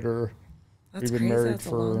 years later, that's we've been crazy. married That's a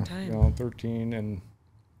for long time. 13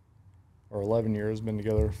 or 11 years. Been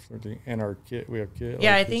together 13, and our kid, we have kids.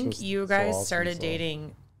 Yeah, I it's think just you so guys awesome, started so.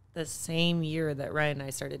 dating the same year that Ryan and I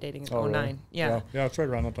started dating in Oh, 09. really? Yeah. Yeah, it's right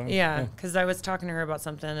around that time. Yeah, because I was talking to her about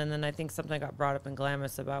something, and then I think something got brought up in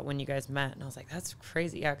Glamis about when you guys met, and I was like, "That's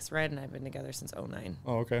crazy." Yeah, because Ryan and I have been together since 09.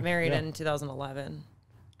 Oh, okay. Married yeah. in 2011,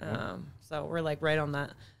 So we're like right on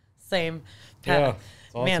that same Yeah, path.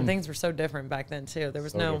 it's awesome. Man, things were so different back then too. There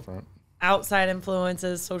was So no different. outside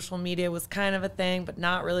influences. Social media was kind of a thing, but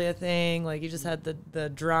not really a thing. Like you just had the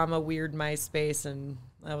drama, weird MySpace, and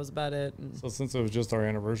that was about it. And So since it was just our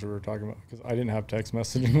anniversary, we were talking about, because I didn't have text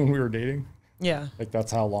messaging when we were dating. yeah, Like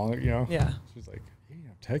that's how long, you know? yeah. She's like, hey, you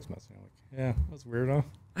have text messaging. I'm like, yeah, that's weird, huh?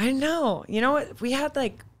 I know. You know what? We had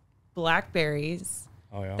like Blackberries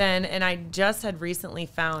Oh, yeah. then, and I just had recently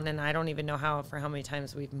found, and I don't even know how many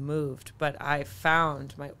times we've moved, but I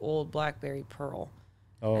found my old BlackBerry Pearl.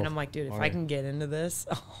 Oh, And I'm like, dude, if I can get into this.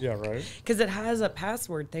 yeah, right? Because it has a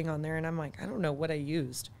password thing on there, and I'm like, I don't know what I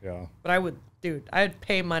used. Yeah. But I would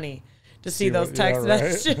pay money to see See those what- text yeah, right?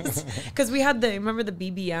 messages. Because we had remember the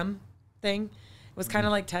BBM thing? It was kind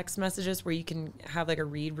of like text messages where you can have like a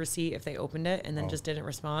read receipt if they opened it and then just didn't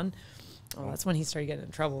respond. Oh, that's when he started getting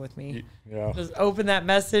in trouble with me. Yeah. Just open that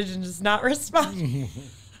message and just not respond.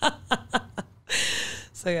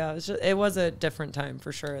 So yeah, it was a different time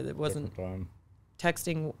for sure. It wasn't Different time.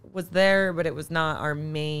 texting was there, but it was not our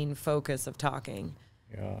main focus of talking.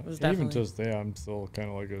 Yeah. was And even definitely- to this day, I'm still kind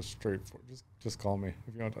of like a straightforward. Just call me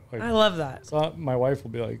if you want to. Like, I love that. so my wife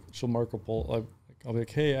will be like, she'll Marco Polo. Like, I'll be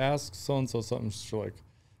like, hey, ask so and so something. She'll like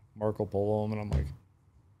Marco Polo him, and I'm like,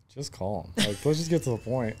 just call him. Like, let's just get to the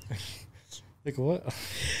point. Like what?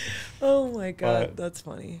 Oh my God, But that's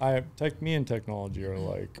funny. Me and technology are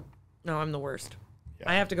like, No, I'm the worst.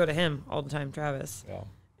 yeah, I have to go to him all the time, Travis. yeah.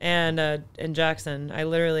 And Jackson. I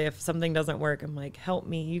literally, if something doesn't work, I'm like, help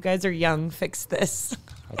me. You guys are young. Fix this.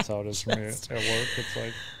 That's how it is for me at work. It's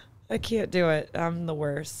like, I can't do it. I'm the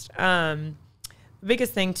worst. The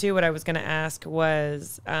biggest thing too, what I was going to ask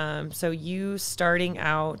was, so you starting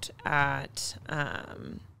out at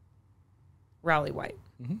Rowley White.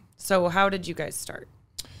 mhm. So how did you guys start?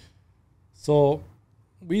 So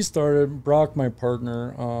we started, Brock, my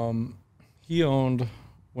partner, he owned,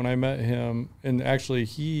 when I met him, and actually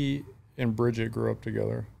he and Bridget grew up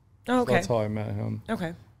together. Oh, So okay. that's how I met him.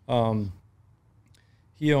 Okay.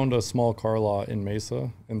 He owned a small car lot in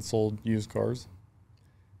Mesa and sold used cars.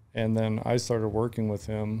 And then I started working with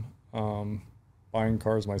him, buying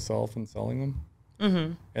cars myself and selling them.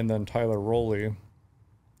 Mm-hmm. And then Tyler Rowley,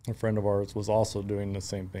 a friend of ours, was also doing the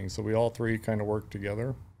same thing. So we all three kind of worked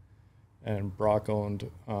together. And Brock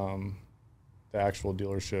owned the actual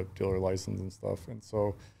dealer license and stuff. And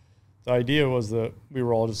so the idea was that we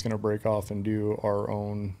were all just going to break off and do our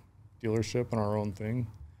own dealership and our own thing.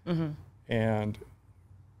 Mm-hmm. And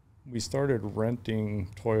we started renting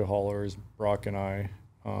toy haulers, Brock and I.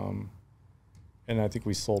 And I think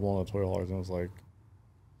we sold one of the toy haulers, and it was like,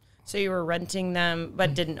 So you were renting them,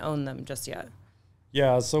 but didn't own them just yet.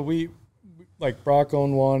 yeah. So we like Brock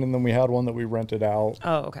owned one, and then we had one that we rented out.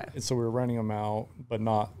 Oh, okay. And so we were renting them out, but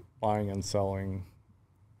not buying and selling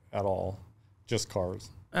at all, just cars.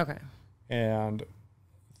 Okay. And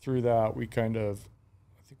through that, we kind of,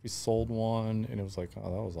 I think we sold one, and it was like,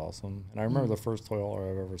 oh, that was awesome. And I remember the first toy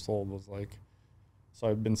hauler I've ever sold was like, so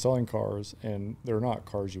I've been selling cars, and they're not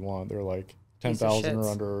cars you want. They're like Piece of 10,000 or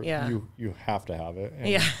shits. under. Yeah. You have to have it. And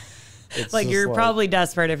Yeah. it's Like just you're probably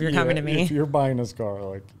desperate if you're coming to me. If you're buying this car,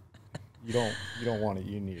 like you don't want it,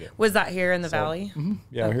 you need it. Was that here in the So, valley? mhm,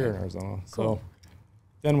 yeah, here in Okay. Arizona. Cool. So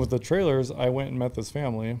then with the trailers, I went and met this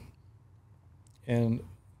family, and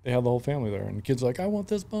they had the whole family there. And the kids were like, I want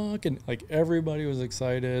this bunk. And like everybody was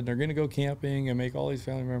excited. They're going to go camping and make all these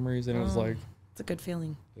family memories. And it was like, It's a good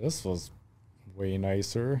feeling. this was way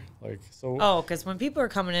nicer. Like, so. Oh, because when people are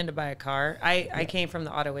coming in to buy a car, I came from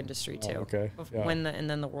the auto industry too. okay. Yeah. And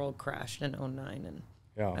then the world crashed in '09 and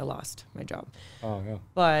Yeah. I lost my job. Oh, yeah.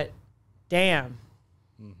 But damn,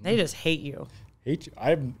 Mm-hmm. they just hate you. Hate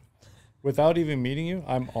you. Without even meeting you,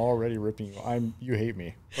 I'm already ripping you. You hate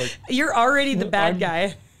me. Like You're already the bad I'm-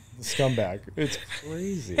 guy. the scumbag. It's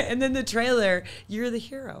crazy. And then the trailer, you're the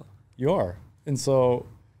hero. You are. And so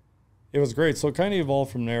it was great. So it kind of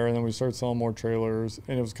evolved from there. And then we started selling more trailers.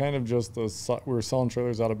 And it was kind of just we were selling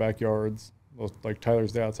trailers out of backyards, like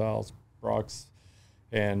Tyler's dad's house, Brock's.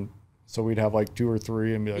 And so we'd have like 2 or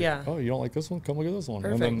 3 and be like, Yeah. oh, you don't like this one? Come look at this one.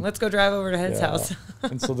 Perfect. And then, Let's go drive over to his yeah. house.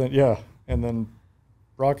 And so then, yeah. And then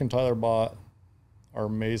Brock and Tyler bought our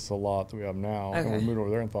Mesa lot that we have now. And we Okay. moved over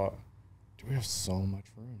there and thought, do we have so much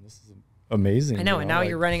room? This is amazing. I know, you and now like-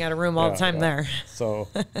 you're running out of room all Yeah, the time yeah. there. So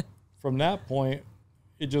from that point,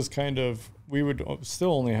 it just kind of, we would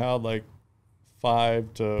still only have like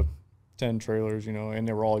 5 to 10 trailers, and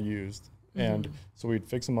they were all used. And so we'd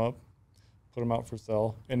fix them up, put them out for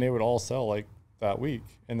sale, and they would all sell like that week.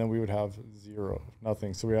 And then we would have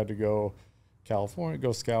nothing. So we had to go California,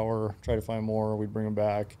 go scour, try to find more. We'd bring them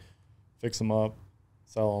back, fix them up,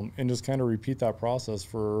 sell them, and just kind of repeat that process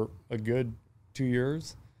for a good 2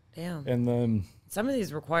 years. Damn. And then some of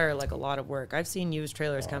these require like a lot of work. I've seen used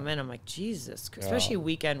trailers come in. I'm like, Jesus, especially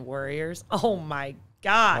weekend warriors. Oh my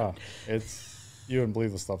God. You wouldn't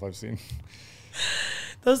believe the stuff I've seen.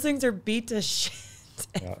 Those things are beat to shit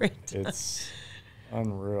every time. It's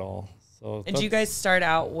unreal. So and did you guys start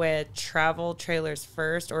out with travel trailers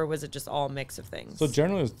first, or was it just all a mix of things? So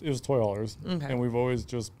generally it was toy haulers. Okay. And we've always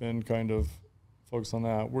just been kind of focused on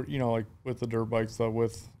that. We're, like with the dirt bikes,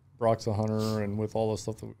 with Brock's a hunter, and with all the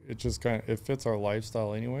stuff, it just kind of, it fits our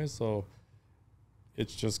lifestyle anyway. So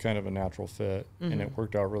it's just kind of a natural fit, and it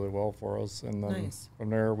worked out really well for us. And then from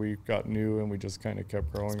there we got new, and we just kind of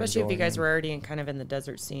kept growing. Especially if you guys were already kind of in the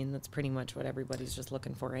desert scene. That's pretty much what everybody's just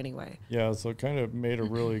looking for anyway. Yeah. So it kind of made a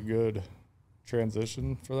really good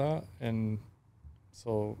transition for that. And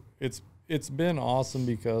so it's been awesome,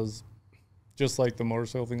 because just like the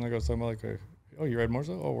motorcycle thing, like I was talking about, like, oh, you ride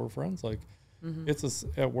motorcycle? Oh, we're friends. Like, it's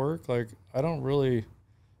at work. Like, I don't really,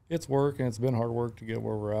 it's work, and it's been hard work to get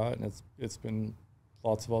where we're at, and it's been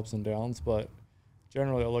lots of ups and downs, but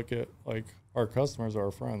generally I look at, like, our customers are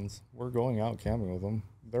our friends. We're going out camping with them.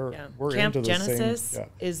 We're Camp into the Genesis same,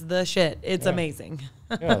 is the shit. It's amazing.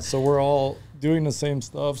 Yeah, so we're all doing the same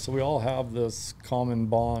stuff, so we all have this common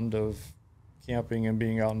bond of camping and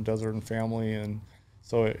being out in desert and family, and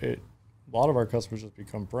so a lot of our customers just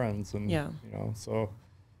become friends, and so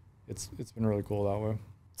it's been really cool that way.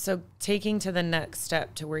 So taking to the next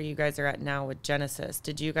step to where you guys are at now with Genesis,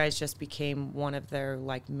 did you guys just became one of their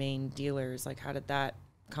like main dealers? Like, how did that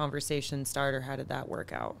conversation start, or how did that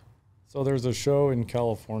work out? So there's a show in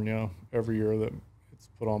California every year that it's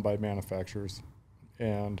put on by manufacturers,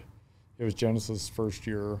 and it was Genesis' first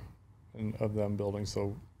year of them building.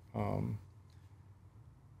 So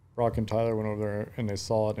Brock and Tyler went over there, and they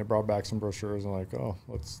saw it, and they brought back some brochures, and like, oh,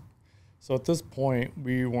 let's. So at this point,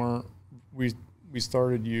 we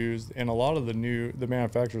started used, and a lot of the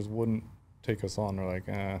manufacturers wouldn't take us on.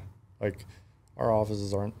 They're like our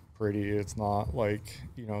offices aren't pretty. It's not like,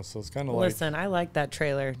 so it's kind of like. Listen, I like that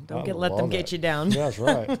trailer. Let them get you down. Yeah, that's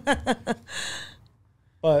right.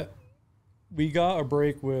 But we got a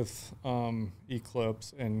break with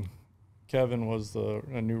Eclipse, and Kevin was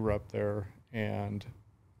a new rep there, and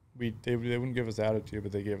they wouldn't give us Attitude,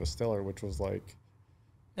 but they gave us Stellar, which was like.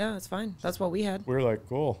 Yeah, it's fine. That's what we had. We were like,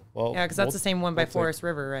 cool. Well, yeah, because that's the same one by Forest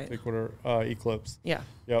River, right? Take whatever, Eclipse. Yeah.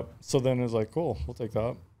 Yep. So then it was like, cool, we'll take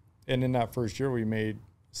that. And in that first year, we made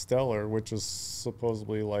Stellar, which is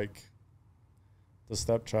supposedly like the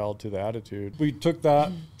stepchild to the Attitude. We took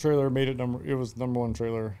that trailer, made it it was number one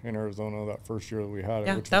trailer in Arizona that first year that we had it.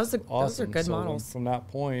 Yeah, which was awesome. Those are good models. From that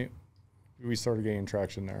point, we started gaining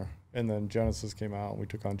traction there. And then Genesis came out, and we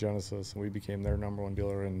took on Genesis, and we became their number one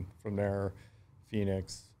dealer. And from there,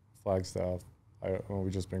 Phoenix, Flagstaff.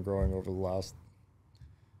 We've just been growing over the last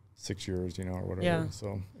 6 years, or whatever. Yeah.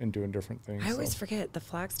 So, and doing different things. I always forget the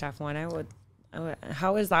Flagstaff one.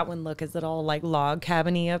 How does that one look? Is it all like log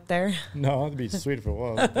cabiny up there? No, it'd be sweet if it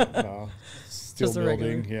was. But no. Steel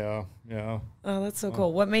building. Yeah. Oh, that's so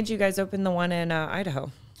cool. What made you guys open the one in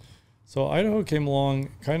Idaho? So Idaho came along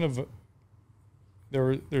kind of.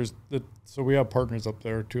 So we have partners up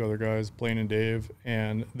there, two other guys, Blaine and Dave,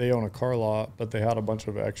 and they own a car lot, but they had a bunch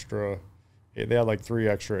of extra. They had like 3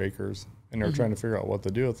 extra acres, and they were trying to figure out what to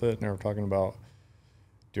do with it. And they were talking about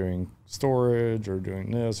doing storage or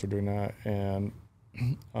doing this or doing that. And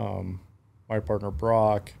my partner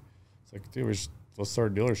Brock, it's like, dude, let's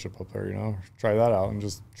start a dealership up there. Try that out and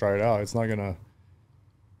just try it out. It's not gonna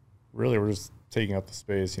really. We're just taking up the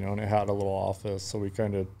space, and it had a little office, so we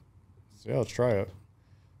kind of, let's try it.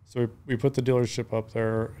 So we put the dealership up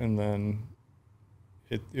there, and then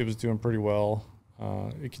it was doing pretty well.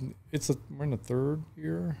 We're in the 3rd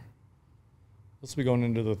year. This will be going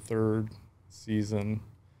into the 3rd season,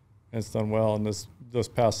 and it's done well. And this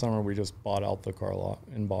past summer, we just bought out the car lot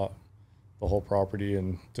and bought the whole property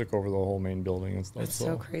and took over the whole main building and stuff. That's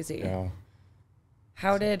so crazy. Yeah.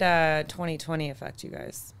 How did 2020 affect you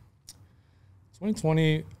guys?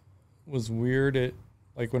 2020 was weird.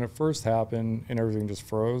 Like when it first happened and everything just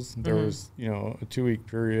froze, there was, a 2-week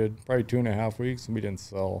period, probably 2.5 weeks, and we didn't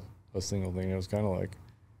sell a single thing. It was kind of like,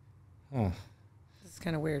 this is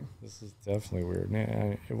kind of weird. This is definitely weird.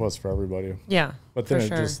 And it was for everybody. Yeah, but then it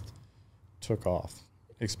just took off,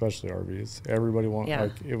 especially RVs. Everybody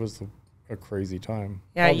it was a crazy time.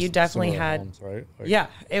 Yeah, you definitely had, homes, right?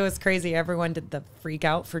 It was crazy. Everyone did the freak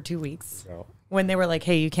out for 2 weeks when they were like,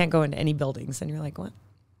 hey, you can't go into any buildings. And you're like, what?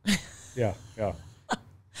 Yeah.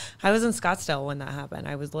 I was in Scottsdale when that happened.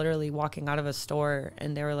 I was literally walking out of a store,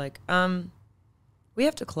 and they were like, we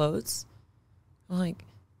have to close. I'm like,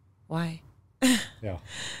 why? Yeah.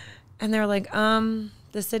 And they're like,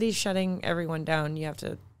 the city's shutting everyone down. You have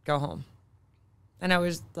to go home. And I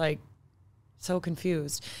was like, so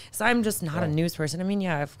confused. So I'm just not a news person. I mean,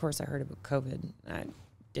 yeah, of course I heard about COVID. I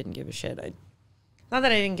didn't give a shit. Not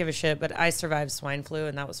that I didn't give a shit, but I survived swine flu,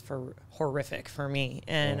 and that was horrific for me.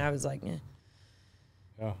 And I was like,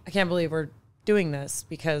 I can't believe we're doing this,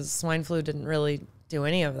 because swine flu didn't really do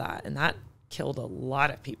any of that. And that killed a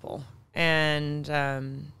lot of people. And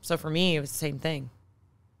so for me, it was the same thing.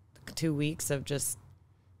 2 weeks of just,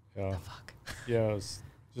 the fuck. Yeah, it's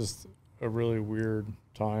just a really weird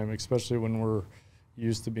time, especially when we're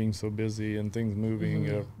used to being so busy and things moving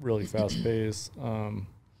at a really fast pace.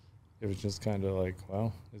 It was just kind of like,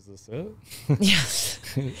 well, is this it?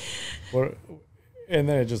 Yeah. And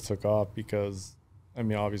then it just took off because, I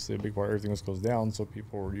mean, obviously a big part, everything was closed down, so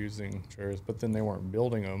people were using trailers, but then they weren't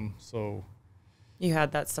building them, so. You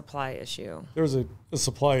had that supply issue. There was a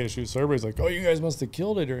supply issue, so everybody's like, oh, you guys must have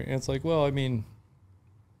killed it. And it's like, well, I mean,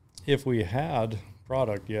 if we had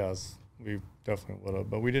product, yes, we definitely would have,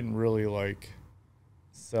 but we didn't really like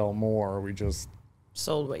sell more. We just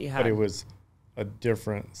sold what you had. But it was a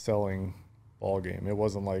different selling ball game. It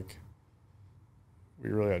wasn't like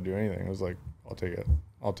we really had to do anything. It was like, I'll take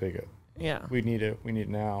it. Yeah. We need it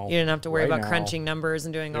now. You didn't have to worry about crunching numbers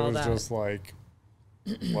and doing all that. It was just like,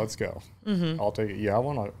 let's go. I'll take it. Yeah, I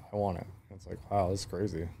want it. It's like, wow, this is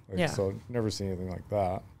crazy. Like, so never seen anything like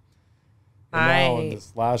that. And now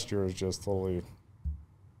this last year is just totally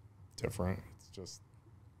different. It's just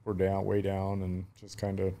we're way down, and just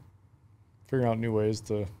kind of figuring out new ways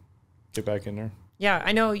to get back in there. Yeah,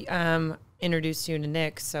 I know. Introduced you to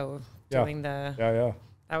Nick, so doing the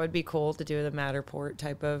that would be cool to do the Matterport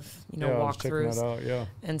type of walkthroughs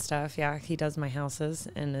and stuff. Yeah, he does my houses,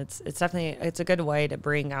 and it's definitely a good way to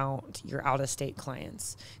bring out your out of state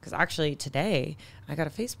clients. Because actually today I got a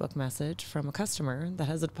Facebook message from a customer that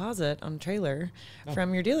has a deposit on a trailer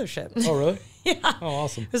from your dealership. Oh, really? Yeah. Oh,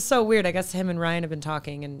 awesome. It's so weird. I guess him and Ryan have been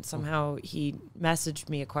talking, and somehow he messaged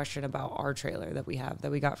me a question about our trailer that we have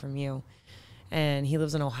that we got from you, and he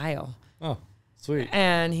lives in Ohio. Oh. Sweet.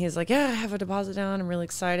 And he's like, yeah, I have a deposit down. I'm really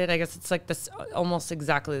excited. I guess it's like this almost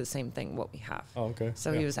exactly the same thing what we have. Oh, okay.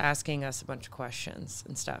 So he was asking us a bunch of questions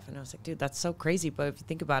and stuff. And I was like, dude, that's so crazy. But if you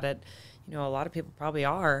think about it, a lot of people probably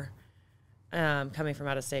are coming from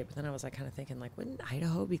out of state. But then I was like kind of thinking, like, wouldn't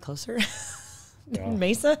Idaho be closer than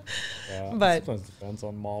Mesa? Yeah. But sometimes depends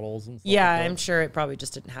on models and stuff. Yeah, like I'm sure it probably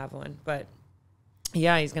just didn't have one. But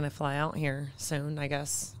yeah, he's going to fly out here soon, I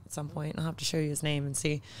guess. Some point I'll have to show you his name and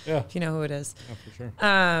see if you know who it is. Yeah, for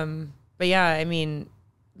sure. But yeah, I mean,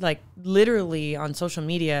 like literally on social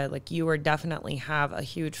media, like you are definitely have a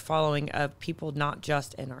huge following of people not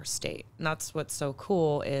just in our state. And that's what's so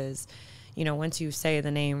cool is, once you say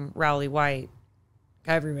the name Rowley White,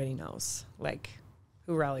 everybody knows like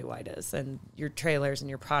who Rowley White is and your trailers and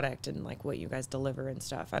your product and like what you guys deliver and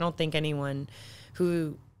stuff. I don't think anyone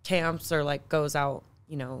who camps or like goes out,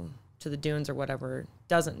 to the dunes or whatever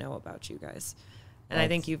doesn't know about you guys. And I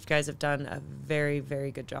think you guys have done a very, very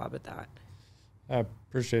good job at that. I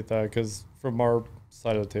appreciate that, because from our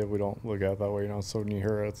side of the table, we don't look at it that way. So when you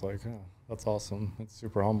hear it, it's like, oh, that's awesome. It's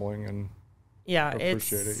super humbling, and I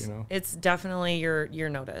appreciate it. It's definitely you're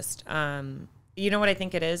noticed. You know what I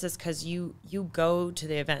think it is because you go to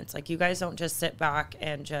the events. Like you guys don't just sit back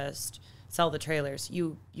and just sell the trailers.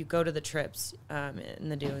 You go to the trips in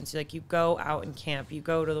the dunes. Like you go out and camp. You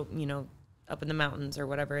go to the, up in the mountains or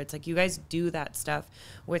whatever. It's like you guys do that stuff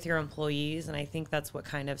with your employees, and I think that's what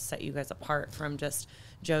kind of set you guys apart from just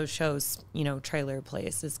Joe Show's trailer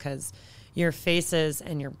place, is because your faces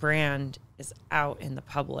and your brand is out in the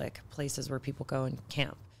public places where people go and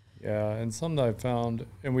camp. Yeah, and something I found,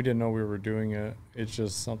 and we didn't know we were doing it, it's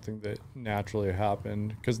just something that naturally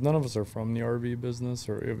happened, because none of us are from the RV business,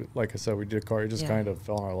 or like I said, we did car, it just kind of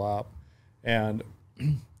fell in our lap, and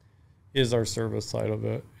is our service side of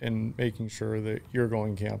it, and making sure that you're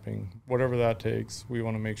going camping, whatever that takes. We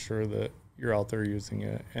want to make sure that you're out there using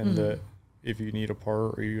it, and that if you need a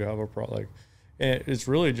part or you have a product, and it's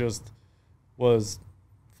really just was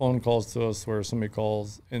phone calls to us where somebody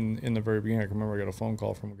calls in the very beginning. I can remember I got a phone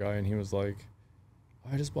call from a guy, and he was like,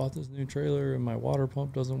 I just bought this new trailer and my water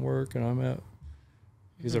pump doesn't work, and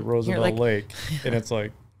he's at Roosevelt Lake. And it's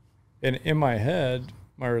like, and in my head,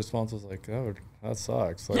 my response was like, that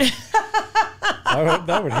sucks. Like,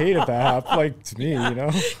 I would hate it to happen, like, to me,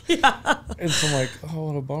 Yeah. And so I'm like, oh,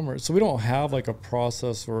 what a bummer. So we don't have like a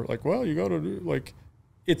process where like, well, you got to do, like,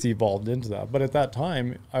 it's evolved into that. But at that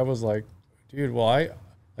time I was like, dude, well, I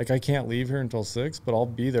can't leave here until 6, but I'll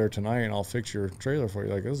be there tonight and I'll fix your trailer for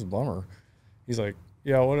you. Like, this is a bummer. He's like,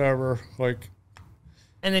 yeah, whatever. Like,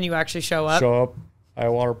 And then you actually show up. I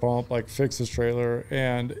water pump, like fix his trailer,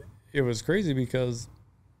 and it was crazy because,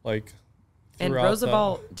 like, and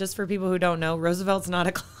Roosevelt, just for people who don't know, Roosevelt's not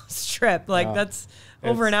a close trip. Like that's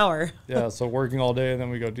over an hour. Yeah, so working all day and then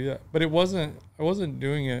we go do that. But I wasn't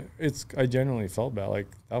doing it. I genuinely felt bad. Like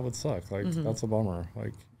that would suck. Like that's a bummer.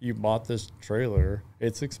 Like you bought this trailer,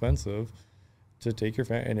 it's expensive to take your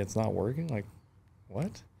family and it's not working. Like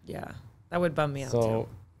what? Yeah, that would bum me out too.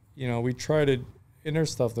 So, we try to, and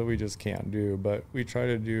there's stuff that we just can't do, but we try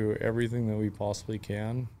to do everything that we possibly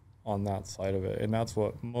can on that side of it. And that's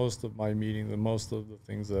what most of my meetings and most of the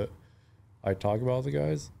things that I talk about with the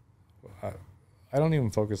guys, I don't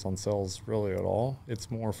even focus on sales really at all.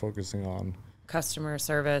 It's more focusing on customer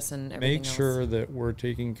service and everything make sure that we're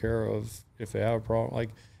taking care of if they have a problem. Like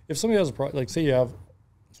if somebody has a problem, like say you have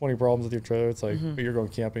 20 problems with your trailer, it's like, but you're going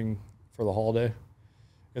camping for the holiday.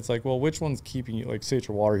 It's like, well, which one's keeping you, like say it's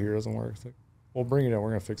your water heater doesn't work. It's like, well, bring it in. We're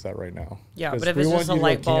going to fix that right now. Yeah, but if it's just a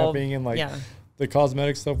light bulb. Camping and like the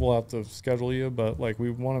cosmetic stuff, we'll have to schedule you, but like we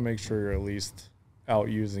want to make sure you're at least out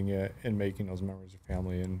using it and making those memories with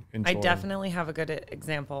family and enjoying. I definitely have a good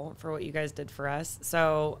example for what you guys did for us.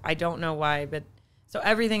 So I don't know why, but so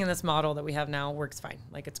everything in this model that we have now works fine.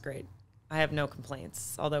 Like it's great. I have no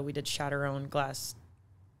complaints, although we did shatter our own glass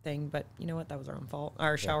thing, but you know what? That was our own fault.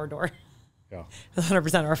 Our shower door. Yeah.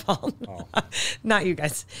 100% our fault. Oh. Not you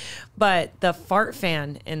guys. But the fart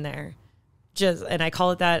fan in there, and I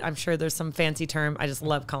call it that. I'm sure there's some fancy term. I just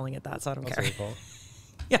love calling it that, so I don't care.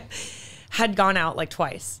 Yeah. Had gone out like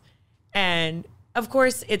twice. And of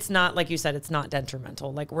course, it's not, like you said, it's not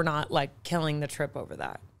detrimental. Like we're not like killing the trip over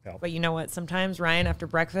that. Yeah. But you know what? Sometimes Ryan after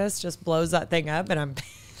breakfast just blows that thing up and I'm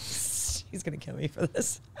he's going to kill me for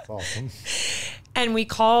this. That's awesome. And we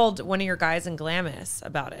called one of your guys in Glamis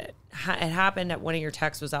about it. It happened at one of your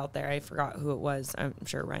texts was out there. I forgot who it was. I'm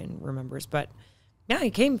sure Ryan remembers, but yeah,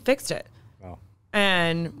 he came, fixed it. Wow.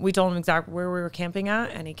 And we told him exactly where we were camping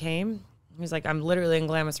at, and he came. He's like, I'm literally in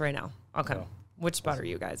Glamis right now. I'll come. Yeah. Which spot are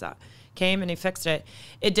you guys at? Came and he fixed it.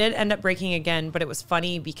 It did end up breaking again, but it was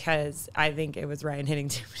funny because I think it was Ryan hitting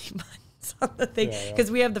too many buttons on the thing. Because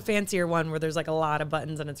we have the fancier one where there's like a lot of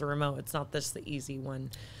buttons and it's a remote. It's not just the easy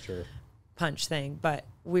one. Sure. Punch thing. But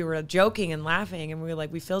we were joking and laughing and we were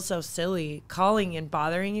like, we feel so silly calling and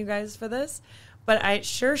bothering you guys for this. But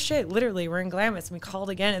literally we're in Glamis and we called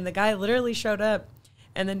again and the guy literally showed up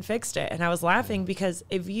and then fixed it. And I was laughing because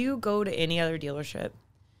if you go to any other dealership,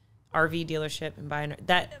 RV dealership and buy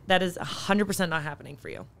that is 100% not happening for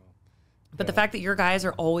you. But the fact that your guys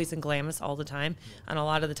are always in Glamis all the time, and a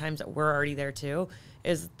lot of the times that we're already there too,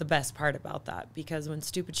 is the best part about that. Because when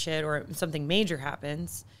stupid shit or something major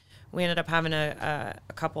happens, we ended up having a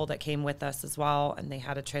couple that came with us as well, and they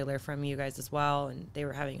had a trailer from you guys as well, and they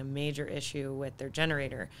were having a major issue with their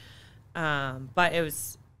generator. But it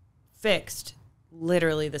was fixed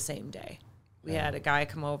literally the same day. We had a guy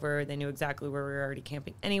come over. They knew exactly where we were already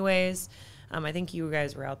camping anyways. I think you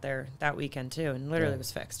guys were out there that weekend too, and literally it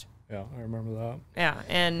was fixed. Yeah, I remember that. Yeah,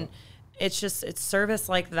 and it's service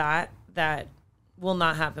like that will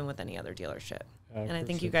not happen with any other dealership. And I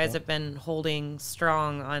think you guys have been holding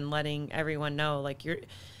strong on letting everyone know, like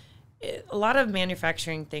a lot of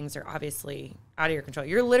manufacturing things are obviously out of your control.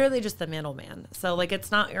 You're literally just the middleman. So like,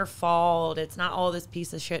 it's not your fault. It's not all this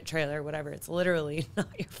piece of shit trailer, whatever. It's literally not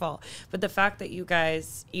your fault. But the fact that you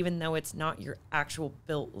guys, even though it's not your actual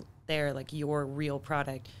built there, like your real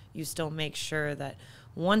product, you still make sure that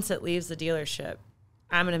once it leaves the dealership,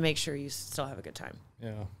 I'm going to make sure you still have a good time.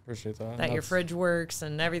 Yeah, appreciate that. That your fridge works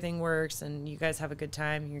and everything works and you guys have a good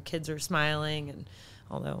time. And your kids are smiling, and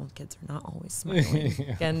although kids are not always smiling,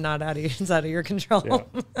 again, it's out of your control.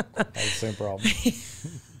 Yeah, I have the same problem.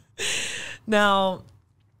 Now,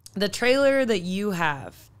 the trailer that you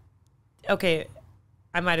have, okay,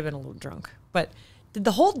 I might have been a little drunk, but did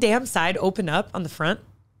the whole damn side open up on the front?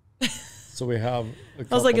 So we have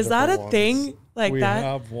I was like, is that a thing like that? We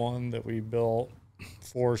have one that we built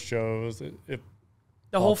for shows.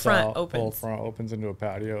 The whole front opens. The whole front opens into a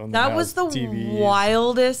patio. And that was the TVs.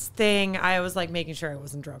 Wildest thing. I was like making sure I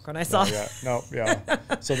wasn't drunk when I saw it. Yeah.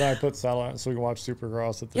 So then I put satellite so we can watch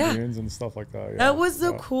Supercross at the dunes and stuff like that. Yeah. That was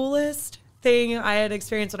the coolest thing I had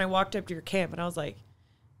experienced when I walked up to your camp, and I was like,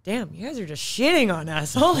 damn, you guys are just shitting on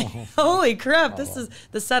us. Holy crap.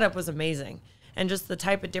 The setup was amazing. And just the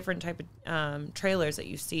different type of trailers that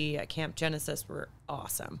you see at Camp Genesis were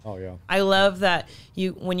awesome. Oh, yeah. I love that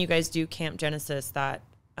when you guys do Camp Genesis, that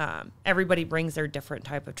everybody brings their different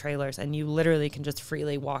type of trailers, and you literally can just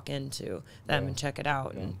freely walk into them and check it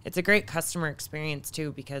out. Yeah. And it's a great customer experience,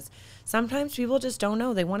 too, because sometimes people just don't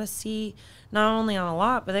know. They want to see not only on a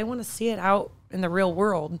lot, but they want to see it out in the real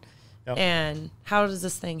world. Yep. And how does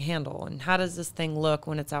this thing handle? And how does this thing look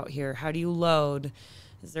when it's out here? How do you load?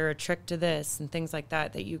 Is there a trick to this? And things like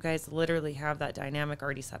that, that you guys literally have that dynamic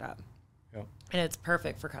already set up. Yep. And it's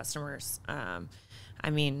perfect for customers. I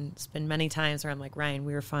mean, it's been many times where I'm like, Ryan,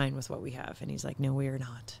 we are fine with what we have. And he's like, no, we are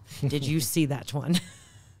not. Did you see that one?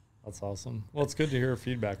 That's awesome. Well, it's good to hear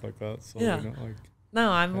feedback like that. So Yeah. we don't, like, No,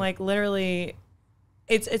 I'm like literally,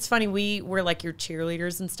 it's funny. We're like your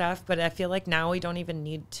cheerleaders and stuff, but I feel like now we don't even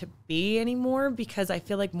need to be anymore, because I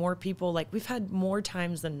feel like more people, like we've had more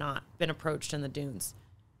times than not been approached in the dunes.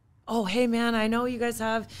 Oh, hey man, I know you guys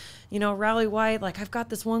have, rally white. Like, I've got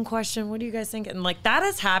this one question. What do you guys think? And like, that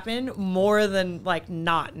has happened more than like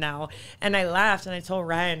not now. And I laughed and I told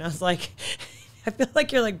Ryan, I was like, I feel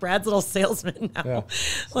like you're like Brad's little salesman now, Yeah.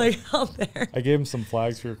 like out there. I gave him some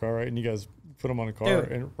flags for your car, right? And you guys put them on a car.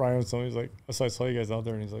 Dude. And Ryan was telling me, he's like, so I saw you guys out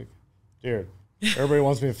there, and he's like, dude, everybody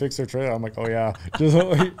wants me to fix their trailer. I'm like, oh yeah, just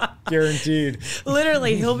like, guaranteed.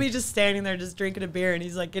 Literally, he'll be just standing there just drinking a beer, and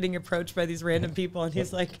he's like getting approached by these random people, and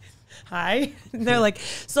he's like, hi. And they're like,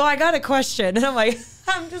 so I got a question. And I'm like,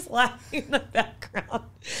 I'm just laughing in the background.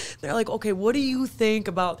 They're like, okay, what do you think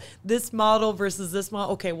about this model versus this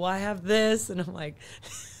model? Okay, well, I have this. And I'm like,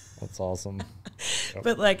 That's awesome. Yep.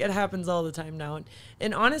 but like, it happens all the time now.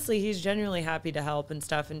 And honestly, he's genuinely happy to help and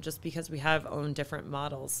stuff. And just because we have owned different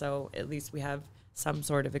models, so at least we have some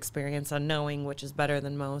sort of experience on knowing which is better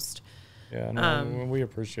than most. Yeah, no, we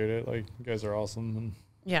appreciate it. Like, you guys are awesome, and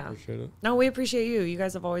Yeah. appreciate it. No, we appreciate you. You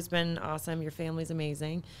guys have always been awesome. Your family's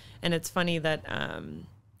amazing. And it's funny that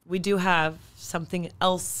we do have something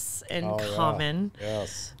else in common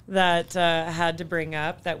Yes. that I had to bring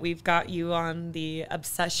up, that we've got you on the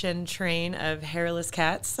obsession train of hairless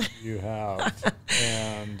cats. You have.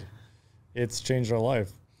 And it's changed our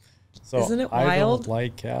life. So Isn't it I wild? don't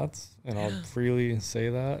like cats, and I'll freely say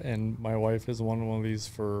that. And my wife has wanted one of these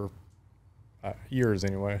for years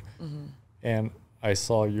anyway. Mm-hmm. And I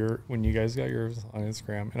saw when you guys got yours on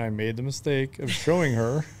Instagram, and I made the mistake of showing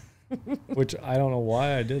her, which I don't know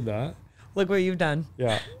why I did that. Look what you've done.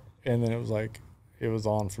 Yeah. And then it was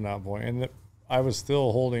on from that point. And I was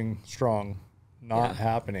still holding strong, not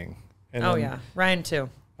happening. And Oh, then yeah. Ryan, too.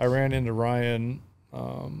 I ran into Ryan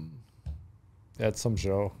at some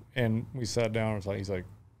show, and we sat down, and he's like,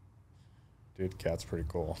 dude, cat's pretty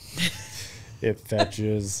cool. It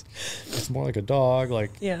fetches. It's more like a dog.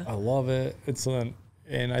 Like, Yeah. I love it.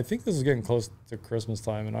 And I think this is getting close to Christmas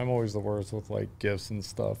time, and I'm always the worst with like gifts and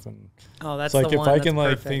stuff. And Oh, that's it's like, the if one I that's can like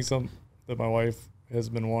perfect. think something that my wife has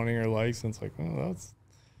been wanting or likes, and it's like, oh, that's.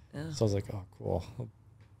 Yeah. So I was like, oh, cool.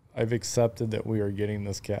 I've accepted that we are getting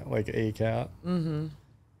this cat, like a cat. Mm-hmm.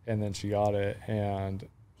 And then she got it, and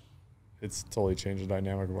it's totally changed the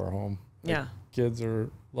dynamic of our home. Like, Yeah. kids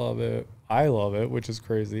love it. I love it, which is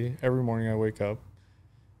crazy. Every morning I wake up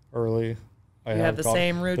early. I You have the coffee.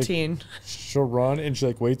 same routine. She'll run, and she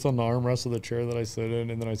like waits on the armrest of the chair that I sit in,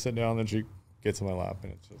 and then I sit down, and then she gets in my lap,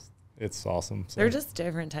 and it's awesome. So, They're just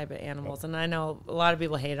different type of animals. And I know a lot of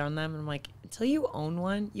people hate on them. And I'm like, until you own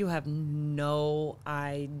one, you have no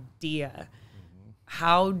idea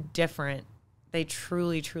how different they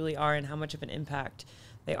truly, truly are, and how much of an impact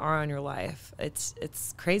they are on your life. It's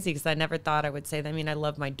crazy, because I never thought I would say that. I mean, I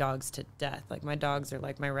love my dogs to death. Like, my dogs are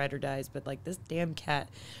like my ride or dies, but like, this damn cat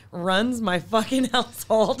runs my fucking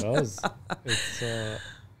household. it does.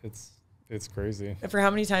 It's crazy. For how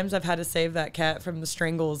many times I've had to save that cat from the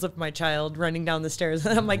strangles of my child running down the stairs.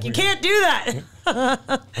 And I'm like, you can't do that.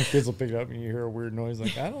 My kids will pick it up, and you hear a weird noise.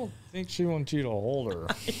 Like, I don't think she wants you to hold her.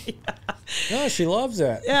 No, she loves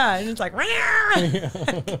it. Yeah, and it's like,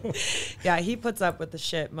 yeah, he puts up with the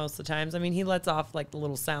shit most of the times. I mean, he lets off like the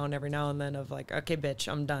little sound every now and then of like, okay, bitch,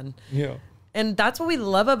 I'm done. Yeah. And that's what we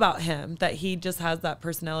love about him, that he just has that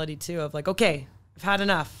personality too of like, okay, I've had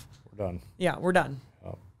enough. We're done. Yeah, we're done.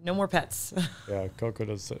 Oh. No more pets. Yeah,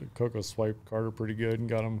 Coco swiped Carter pretty good and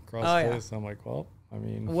got him across Oh, the yeah. face. I'm like, well, I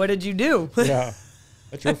mean, What did you do? yeah,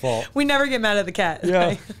 that's your fault. We never get mad at the cat.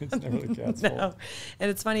 Yeah, it's never the cat's No. fault. And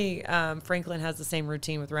it's funny, Franklin has the same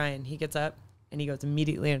routine with Ryan. He gets up and he goes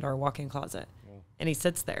immediately into our walk-in closet. Yeah. And he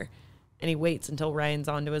sits there and he waits until Ryan's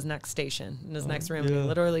on to his next station in his next room. And yeah. he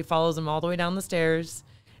literally follows him all the way down the stairs.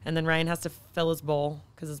 And then Ryan has to fill his bowl,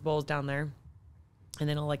 because his bowl's down there. And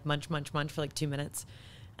then he'll like munch for like 2 minutes.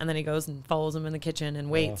 And then he goes and follows him in the kitchen and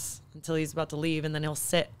waits until he's about to leave. And then he'll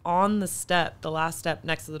sit on the step, the last step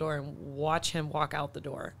next to the door, and watch him walk out the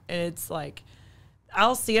door. And it's like,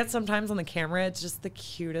 I'll see it sometimes on the camera. It's just the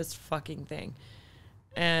cutest fucking thing.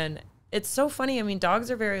 And it's so funny. I mean, dogs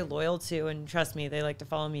are very loyal too. And trust me, they like to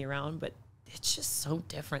follow me around. But it's just so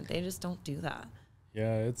different. They just don't do that.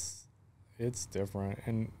 Yeah, it's different,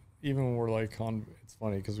 and even when we're like on, it's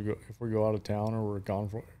funny because if we go out of town or we're gone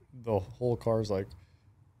for the whole car's like,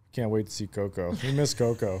 can't wait to see Coco. We miss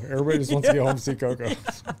Coco. Everybody just wants to get home to see Coco.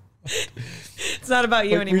 It's not about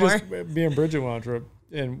you anymore. Me and Bridget went on a trip,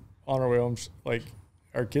 and on our way home, like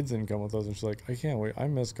our kids didn't come with us, and she's like, I can't wait. I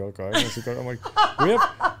miss Coco. I miss Coco. I'm like,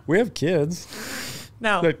 we have kids.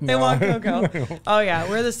 No, like, they want Coco. Oh yeah,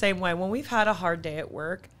 we're the same way. When we've had a hard day at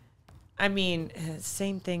work, I mean,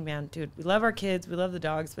 same thing, man, dude. We love our kids, we love the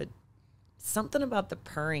dogs, but something about the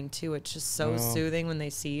purring too. It's just so soothing when they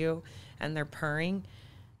see you and they're purring.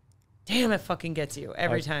 Damn, it fucking gets you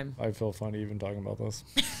every time. I feel funny even talking about this.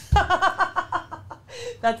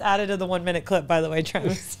 That's added to the 1 minute clip, by the way,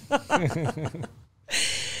 Travis.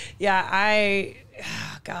 Yeah,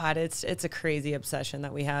 God, it's a crazy obsession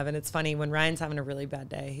that we have. And it's funny when Ryan's having a really bad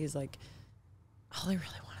day, he's like, all I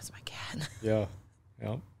really want is my cat. Yeah.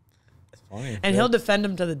 Yeah. It's funny. And he'll defend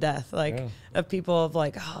him to the death, like of people of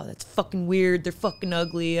like, oh, that's fucking weird. They're fucking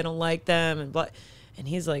ugly. I don't like them. And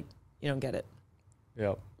he's like, you don't get it.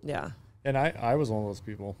 Yeah. Yeah. And I was one of those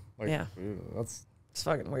people. Like, yeah. It's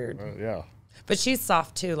fucking weird. Yeah. But she's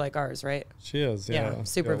soft too, like ours, right? She is, yeah.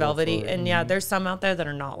 Super velvety. And there's some out there that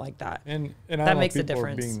are not like that. And that makes a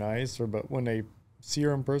difference. difference. Being nice, but when they see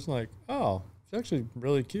her in person, like, oh, she's actually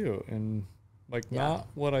really cute, and like not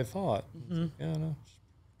what I thought. Mm-hmm. Yeah, no,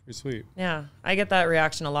 pretty sweet. Yeah, I get that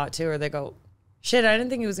reaction a lot too, where they go, "Shit, I didn't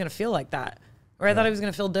think he was gonna feel like that," or "I thought he was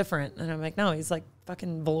gonna feel different," and I'm like, "No, he's like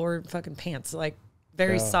fucking velour fucking pants, like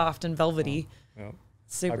very soft and velvety." Yeah,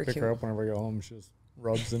 super I pick cute. her up whenever I go home. She just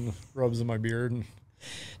rubs in my beard. And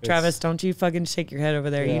Travis, don't you fucking shake your head over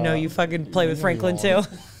there. You know you fucking play with Franklin too.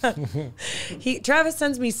 Travis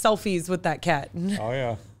sends me selfies with that cat. Oh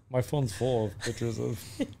yeah, my phone's full of pictures of.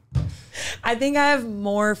 I think I have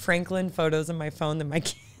more Franklin photos in my phone than my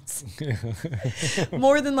kids.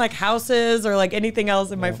 More than like houses or like anything else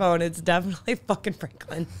in my phone. It's definitely fucking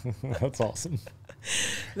Franklin. That's awesome.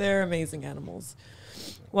 They're amazing animals.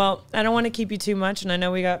 Well, I don't want to keep you too much, and I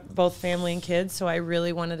know we got both family and kids, so I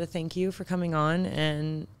really wanted to thank you for coming on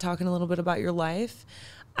and talking a little bit about your life.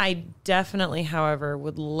 I definitely, however,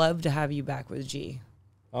 would love to have you back with G.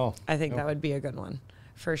 Oh, I think that would be a good one,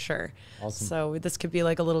 for sure. Awesome. So this could be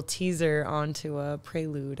like a little teaser onto a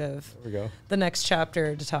prelude of the next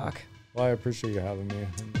chapter to talk. Well, I appreciate you having me.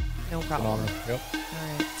 No problem. It's an honor. Yep.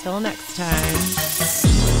 All right. Till next time.